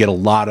 We get a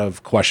lot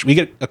of questions. We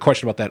get a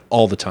question about that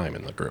all the time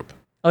in the group.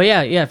 Oh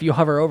yeah. If you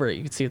hover over it,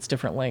 you can see its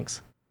different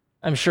links.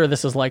 I'm sure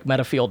this is like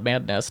Metafield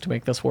madness to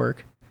make this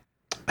work.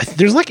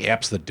 There's like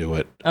apps that do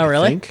it. Oh,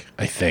 really?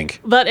 I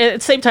think. But at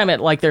the same time,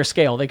 at like their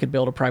scale, they could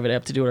build a private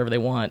app to do whatever they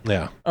want.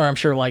 Yeah. Or I'm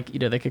sure like,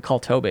 they could call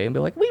Toby and be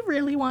like, we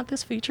really want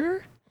this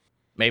feature.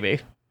 Maybe.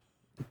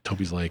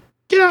 Toby's like,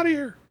 get out of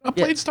here. I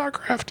played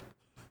StarCraft.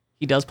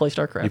 He does play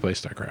StarCraft. He plays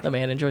StarCraft. The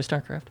man enjoys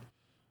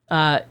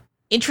StarCraft.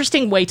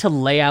 Interesting way to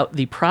lay out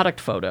the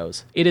product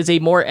photos. It is a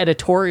more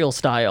editorial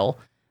style.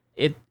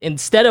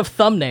 Instead of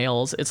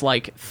thumbnails, it's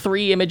like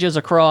 3 images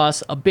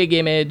across, a big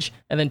image,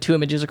 and then 2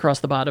 images across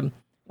the bottom.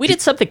 We did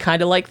something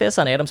kind of like this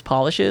on Adam's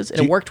Polishes,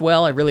 and it worked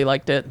well. I really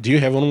liked it. Do you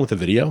have one with a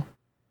video?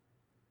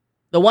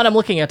 The one I'm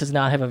looking at does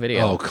not have a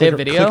video. Oh,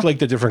 click like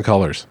the different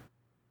colors.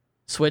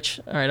 Switch.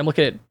 All right, I'm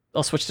looking at.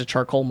 I'll switch to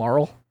charcoal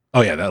marl.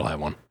 Oh yeah, that'll have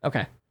one.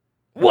 Okay.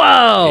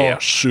 Whoa. Yeah,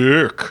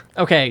 sick.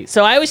 Okay,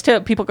 so I always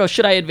tell people,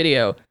 should I add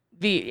video?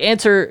 The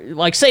answer,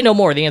 like, say no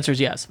more. The answer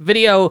is yes.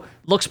 Video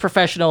looks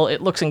professional.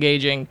 It looks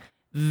engaging.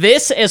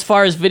 This, as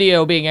far as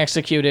video being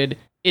executed,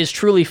 is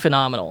truly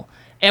phenomenal.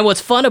 And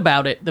what's fun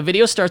about it, the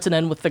video starts and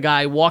ends with the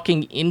guy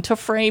walking into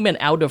frame and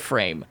out of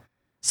frame.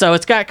 So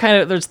it's got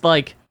there's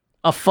like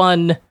a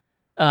fun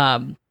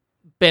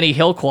Benny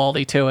Hill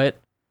quality to it.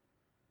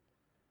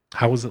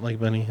 How was it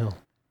like Benny Hill?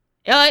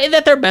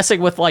 That they're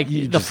messing with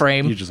the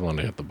frame. You just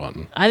wanted to hit the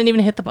button. I didn't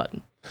even hit the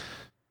button.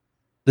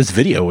 This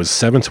video is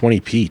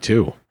 720p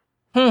too.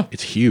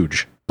 It's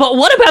huge. But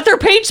what about their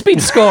page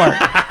speed score?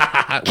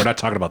 We're not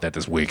talking about that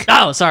this week.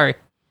 Oh, sorry.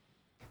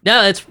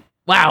 No, it's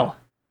wow.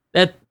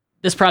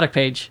 This product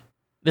page,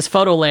 this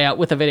photo layout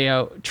with a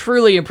video,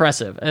 truly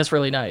impressive. That's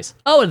really nice.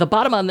 Oh, at the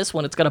bottom on this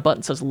one, it's got a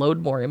button that says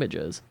load more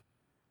images.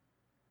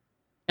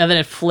 And then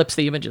it flips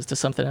the images to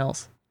something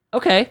else.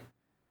 Okay.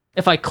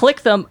 If I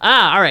click them,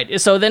 all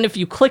right. So then if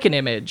you click an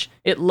image,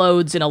 it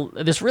loads in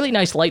this really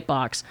nice light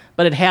box,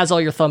 but it has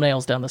all your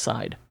thumbnails down the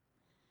side.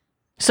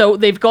 So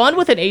they've gone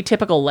with an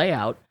atypical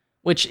layout,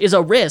 which is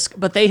a risk,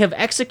 but they have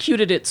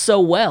executed it so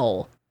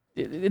well,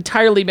 it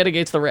entirely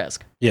mitigates the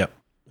risk. Yeah.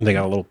 They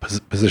got a little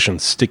position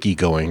sticky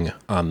going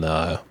on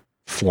the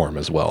form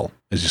as well,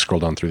 as you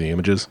scroll down through the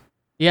images.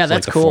 Yeah,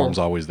 that's like cool. The form's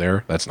always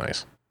there. That's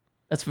nice.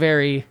 That's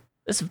very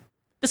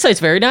This site's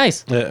very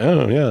nice.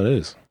 Oh, yeah, it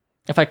is.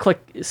 If I click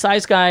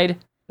size guide,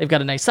 they've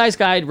got a nice size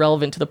guide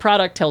relevant to the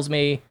product, tells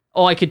me,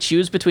 I could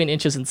choose between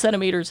inches and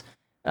centimeters,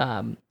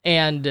 and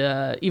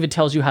even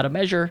tells you how to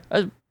measure.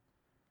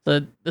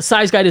 The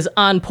size guide is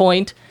on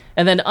point,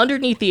 and then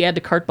underneath the add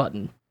to cart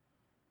button,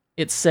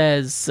 it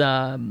says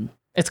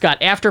it's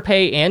got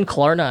Afterpay and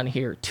Klarna on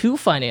here. 2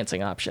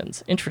 financing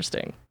options.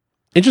 Interesting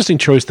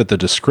choice that the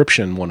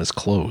description one is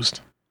closed.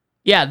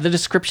 Yeah, the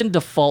description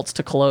defaults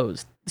to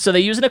closed. So they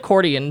use an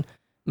accordion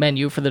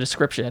menu for the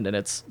description, and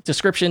it's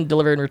description,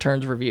 delivery and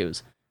returns,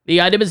 reviews.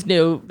 The item is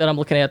new that I'm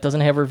looking at,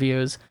 doesn't have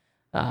reviews.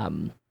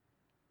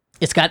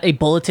 It's got a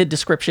bulleted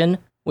description,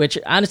 which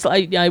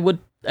honestly I would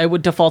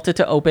default it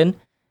to open.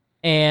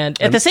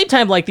 And at the same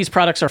time, like, these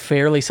products are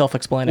fairly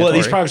self-explanatory. Well,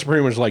 these products are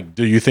pretty much like,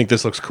 do you think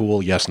this looks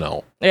cool? Yes,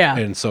 no. Yeah.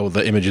 And so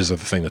the images are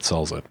the thing that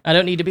sells it. I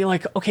don't need to be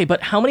like, okay,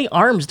 but how many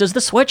arms does the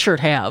sweatshirt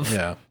have?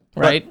 Yeah.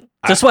 Right?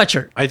 It's a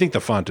sweatshirt. I think the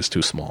font is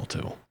too small,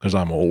 too, because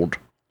I'm old.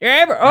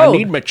 You're I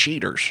need my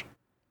cheaters.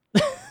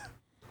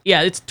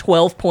 Yeah, it's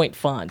 12-point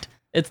font.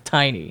 It's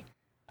tiny.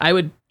 I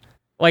would,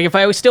 like, if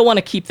I still want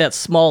to keep that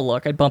small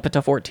look, I'd bump it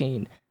to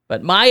 14.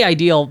 But my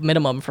ideal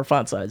minimum for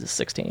font size is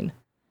 16.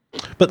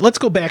 But let's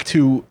go back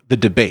to the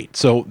debate.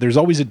 So there's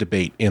always a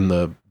debate in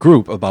the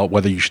group about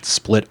whether you should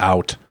split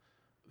out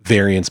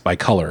variants by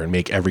color and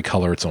make every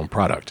color its own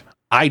product.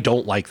 I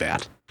don't like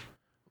that.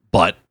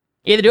 But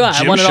either do I.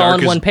 I want it all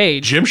on one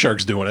page.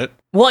 Gymshark's doing it.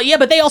 Well, yeah,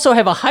 but they also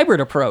have a hybrid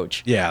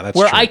approach. Yeah, that's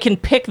where true. I can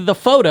pick the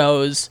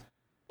photos,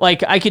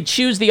 like I could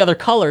choose the other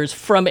colors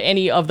from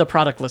any of the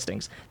product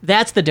listings.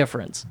 That's the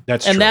difference.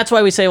 That's true. And that's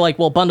why we say, like,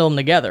 we'll bundle them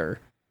together,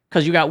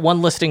 because you got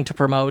one listing to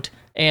promote,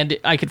 and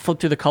I could flip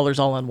through the colors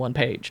all on one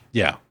page.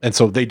 Yeah, and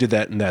so they did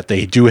that in that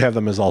they do have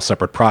them as all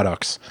separate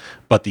products,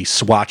 but the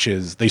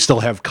swatches, they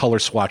still have color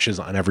swatches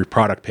on every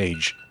product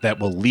page that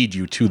will lead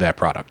you to that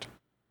product.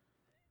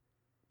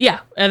 Yeah,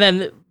 and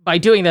then by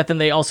doing that, then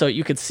they also,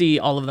 you could see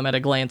all of them at a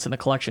glance in the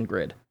collection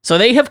grid. So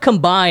they have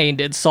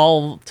combined and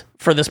solved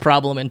for this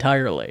problem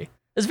entirely.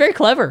 It's very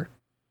clever.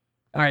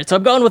 All right, so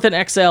I'm going with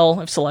an XL.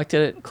 I've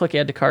selected it, click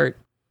add to cart.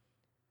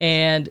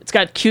 And it's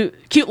got cute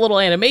little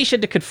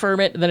animation to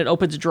confirm it, and then it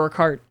opens a drawer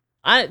cart.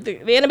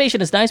 The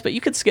animation is nice, but you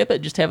could skip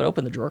it, just have it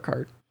open the drawer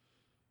cart.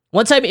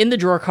 Once I'm in the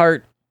drawer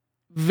cart,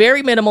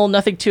 very minimal,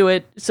 nothing to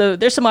it. So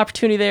there's some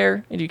opportunity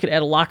there, and you could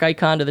add a lock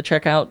icon to the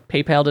checkout.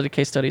 PayPal did a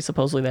case study,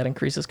 supposedly that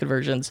increases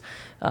conversions.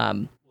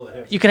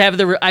 You could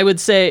have I would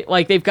say,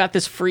 like, they've got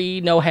this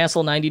free, no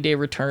hassle 90-day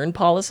return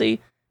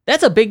policy.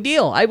 That's a big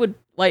deal. I would,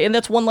 like, and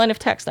that's one line of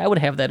text. I would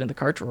have that in the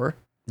cart drawer.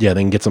 Yeah,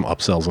 they can get some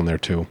upsells in there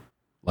too.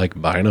 Like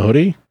buying a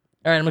hoodie.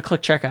 All right, I'm going to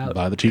click checkout.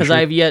 Buy the t-shirt.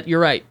 Because you're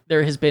right,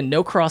 there has been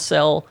no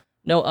cross-sell,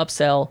 no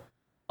upsell.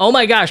 Oh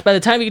my gosh, by the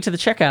time you get to the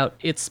checkout,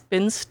 it's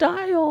been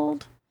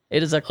styled.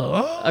 It is a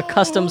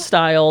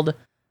custom-styled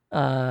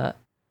Shopify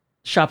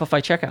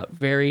checkout.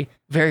 Very,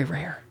 very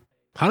rare.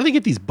 How do they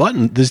get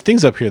these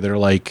things up here that are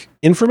like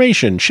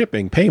information,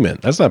 shipping,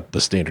 payment? That's not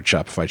the standard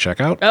Shopify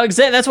checkout. Oh,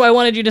 exactly. That's why I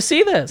wanted you to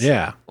see this.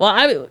 Yeah.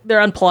 Well, they're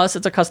on Plus.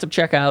 It's a custom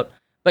checkout.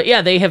 But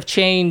yeah, they have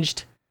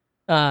changed.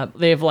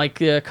 They have like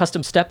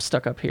custom steps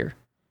stuck up here.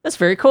 That's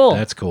very cool.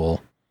 That's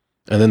cool.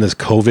 And then this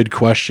COVID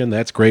question.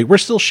 That's great. We're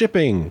still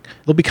shipping.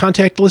 There'll be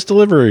contactless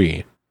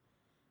delivery.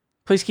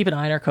 Please keep an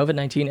eye on our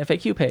COVID-19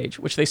 FAQ page,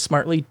 which they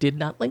smartly did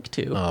not link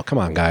to. Oh, come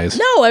on, guys.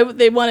 No,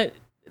 they want it.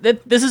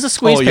 This is a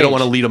squeeze page. You don't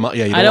want to lead them.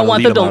 Yeah, I don't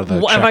want them to.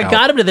 If I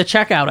got them to the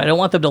checkout, I don't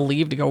want them to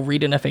leave to go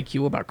read an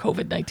FAQ about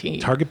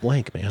COVID-19. Target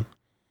blank, man.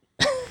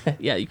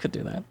 Yeah, you could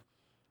do that.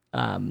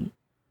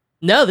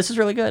 No, this is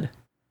really good.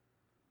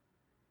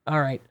 All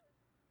right,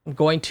 I'm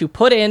going to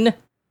put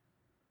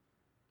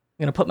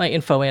my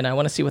info in. I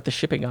want to see what the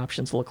shipping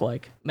options look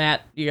like.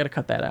 Matt, you got to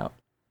cut that out.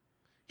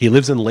 He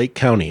lives in Lake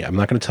County. I'm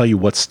not going to tell you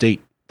what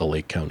state the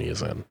Lake County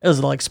is in. Is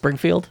it like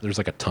Springfield? There's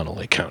like a ton of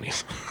Lake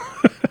Counties.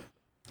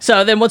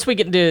 So then once we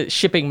get into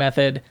shipping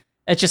method,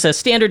 it just says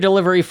standard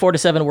delivery, 4 to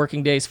 7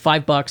 working days,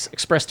 $5.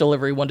 Express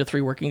delivery, 1 to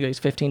 3 working days,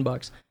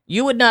 $15.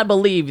 You would not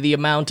believe the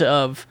amount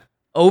of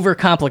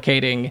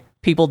overcomplicating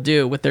people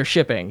do with their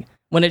shipping,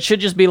 when it should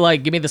just be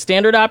like, give me the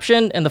standard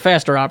option and the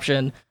faster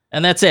option,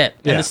 and that's it.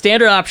 Yeah. And the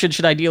standard option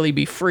should ideally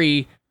be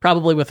free,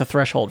 probably with a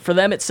threshold. For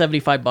them, it's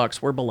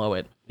 $75. We're below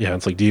it. Yeah,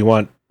 it's like, do you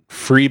want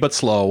free but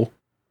slow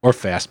or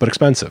fast but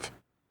expensive?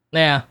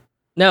 Yeah.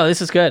 No,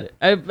 this is good.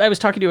 I was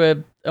talking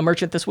to a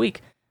merchant this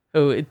week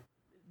who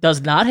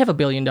does not have $1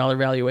 billion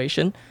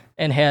valuation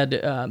and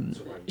had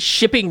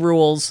shipping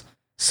rules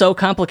so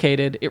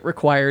complicated it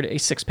required a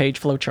 6-page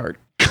flowchart.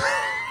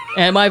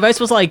 And my advice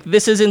was like,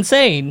 this is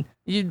insane.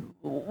 You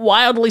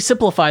wildly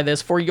simplify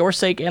this for your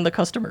sake and the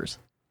customers.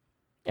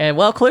 And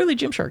well, clearly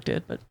Gymshark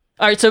did. But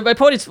all right, so my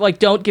point is, like,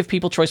 don't give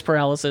people choice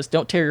paralysis.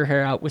 Don't tear your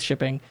hair out with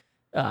shipping.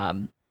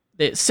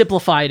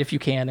 Simplify it if you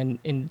can,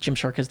 and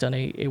Gymshark has done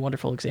a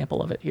wonderful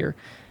example of it here.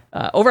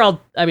 Overall,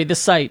 I mean, this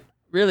site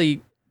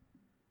really,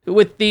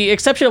 with the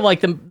exception of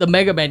like the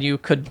mega menu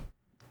could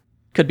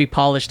be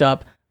polished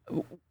up.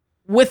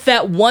 With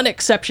that one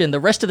exception, the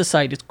rest of the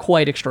site is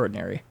quite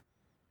extraordinary.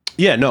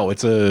 Yeah, no,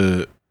 it's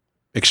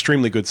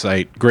extremely good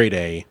site, grade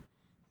A.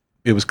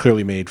 It was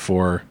clearly made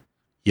for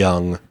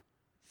young,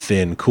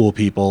 thin, cool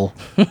people,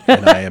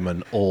 and I am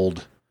an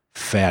old,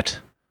 fat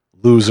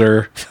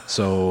loser,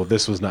 so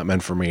this was not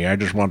meant for me. I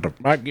just want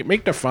to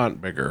make the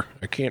font bigger.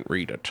 I can't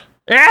read it.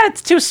 Yeah,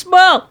 it's too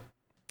small.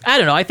 I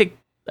don't know. I think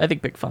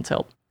big fonts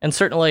help, and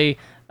certainly,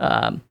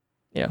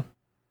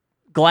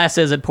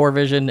 glasses and poor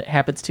vision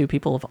happens to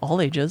people of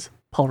all ages.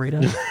 Paul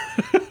Rita,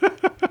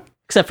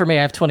 except for me,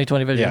 I have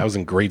 20/20 vision. Yeah, I was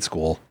in grade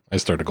school. I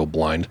started to go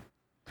blind.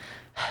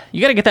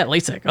 You got to get that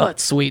LASIK. Oh,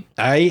 it's sweet.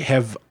 I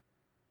have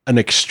an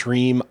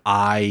extreme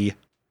eye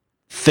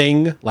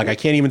thing. Like, I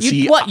can't even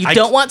see. What? You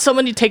don't want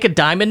someone to take a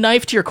diamond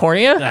knife to your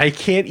cornea? I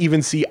can't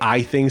even see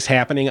eye things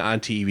happening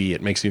on TV.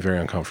 It makes me very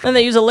uncomfortable. And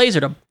they use a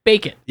laser to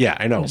bake it. Yeah,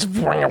 I know.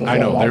 I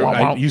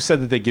know. You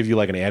said that they give you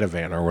like an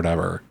Ativan or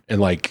whatever, and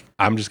like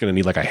I'm just gonna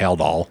need like a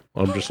Haldol.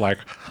 I'm just like.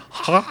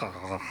 So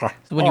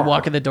when you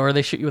walk in the door,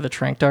 they shoot you with a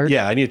trank dart.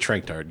 Yeah, I need a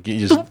trank dart.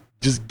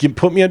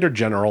 Put me under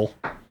general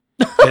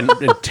and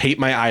tape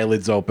my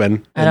eyelids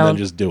open and then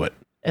just do it.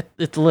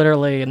 It's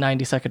literally a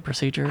 90-second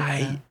procedure.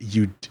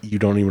 You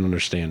don't even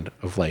understand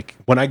of like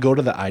when I go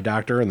to the eye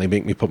doctor and they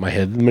make me put my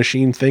head in the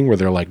machine thing where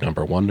they're like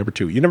number 1, number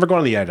 2. You never go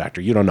to the eye doctor,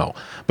 you don't know.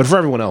 But for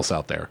everyone else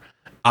out there,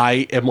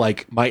 I am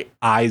like my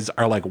eyes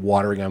are like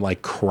watering. I'm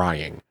like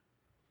crying.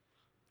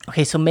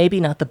 Okay, so maybe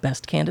not the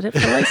best candidate for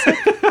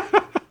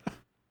LASIK.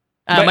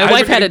 My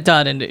wife had it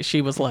done and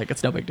she was like,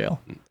 "It's no big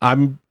deal."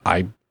 I'm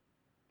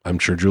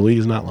sure Julie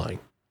is not lying.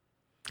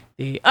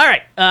 All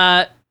right.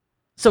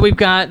 So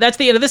that's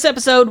the end of this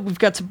episode. We've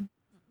got some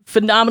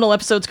phenomenal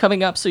episodes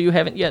coming up, so you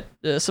haven't yet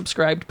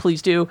subscribed,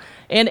 please do.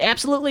 And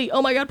absolutely,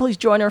 oh my God, please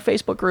join our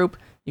Facebook group.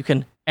 You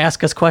can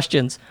ask us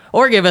questions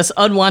or give us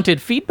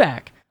unwanted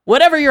feedback.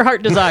 Whatever your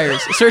heart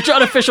desires. Search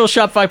Unofficial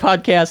Shopify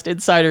Podcast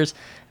Insiders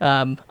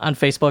on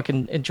Facebook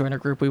and join our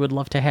group. We would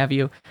love to have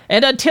you.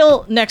 And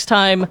until next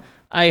time,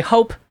 I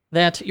hope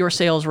that your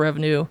sales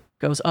revenue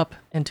goes up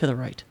and to the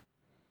right.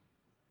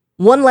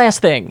 One last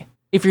thing.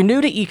 If you're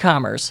new to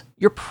e-commerce,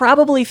 you're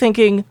probably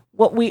thinking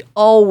what we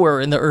all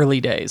were in the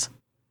early days.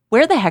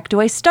 Where the heck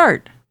do I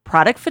start?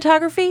 Product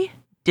photography?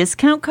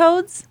 Discount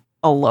codes?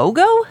 A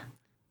logo?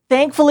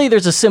 Thankfully,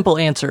 there's a simple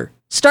answer.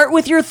 Start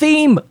with your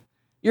theme.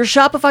 Your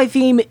Shopify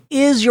theme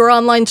is your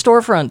online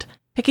storefront.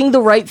 Picking the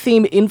right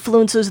theme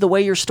influences the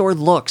way your store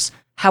looks,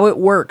 how it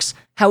works,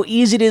 how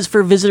easy it is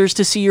for visitors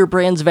to see your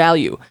brand's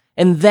value.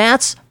 And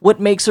that's what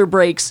makes or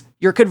breaks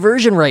your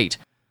conversion rate.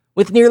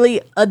 With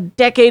nearly a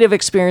decade of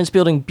experience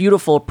building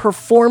beautiful,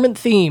 performant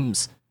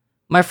themes,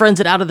 my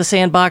friends at Out of the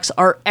Sandbox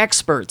are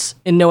experts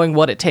in knowing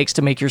what it takes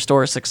to make your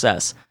store a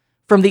success.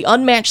 From the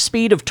unmatched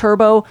speed of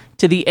Turbo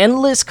to the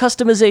endless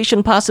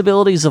customization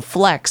possibilities of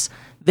Flex,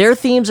 their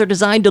themes are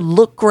designed to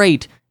look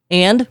great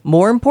and,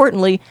 more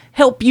importantly,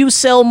 help you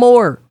sell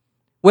more.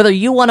 Whether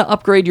you want to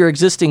upgrade your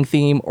existing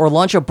theme or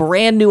launch a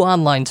brand new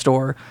online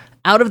store,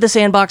 Out of the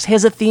Sandbox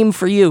has a theme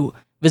for you.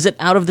 Visit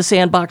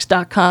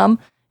outofthesandbox.com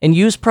and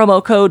use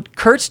promo code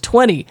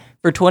KURTS20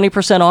 for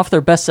 20% off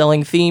their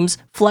best-selling themes,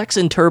 Flex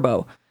and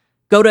Turbo.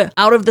 Go to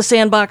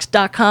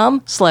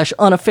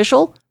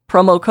outofthesandbox.com/unofficial,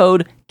 promo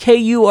code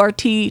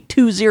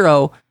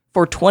KURT20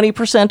 for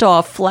 20%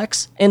 off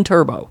Flex and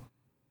Turbo.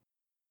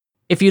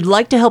 If you'd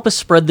like to help us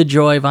spread the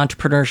joy of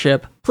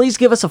entrepreneurship, please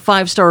give us a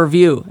 5-star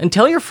review and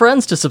tell your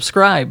friends to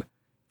subscribe.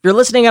 If you're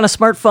listening on a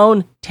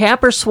smartphone,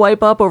 tap or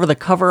swipe up over the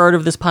cover art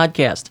of this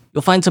podcast.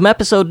 You'll find some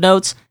episode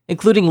notes,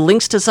 including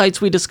links to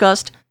sites we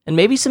discussed, and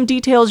maybe some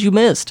details you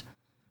missed.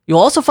 You'll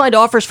also find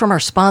offers from our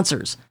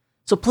sponsors,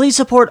 so please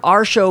support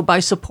our show by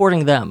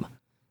supporting them.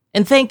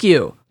 And thank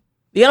you.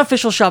 The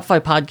Unofficial Shopify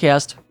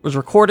Podcast was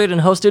recorded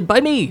and hosted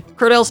by me,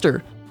 Kurt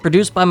Elster,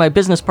 produced by my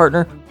business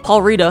partner,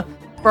 Paul Rita,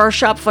 for our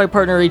Shopify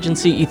partner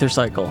agency,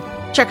 EtherCycle.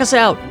 Check us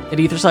out at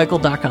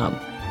ethercycle.com.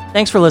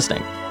 Thanks for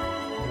listening.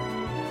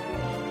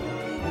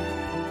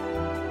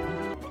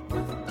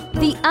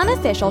 The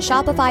Unofficial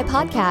Shopify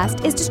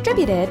Podcast is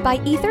distributed by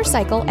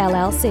EtherCycle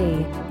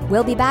LLC.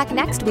 We'll be back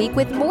next week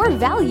with more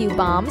value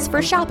bombs for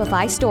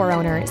Shopify store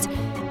owners.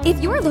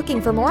 If you're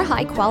looking for more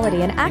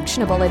high-quality and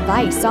actionable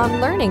advice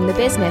on learning the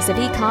business of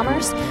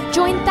e-commerce,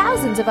 join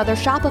thousands of other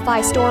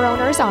Shopify store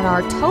owners on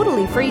our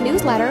totally free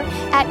newsletter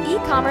at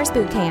e-commerce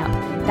bootcamp.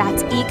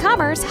 That's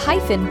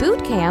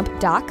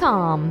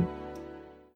e-commerce-bootcamp.com.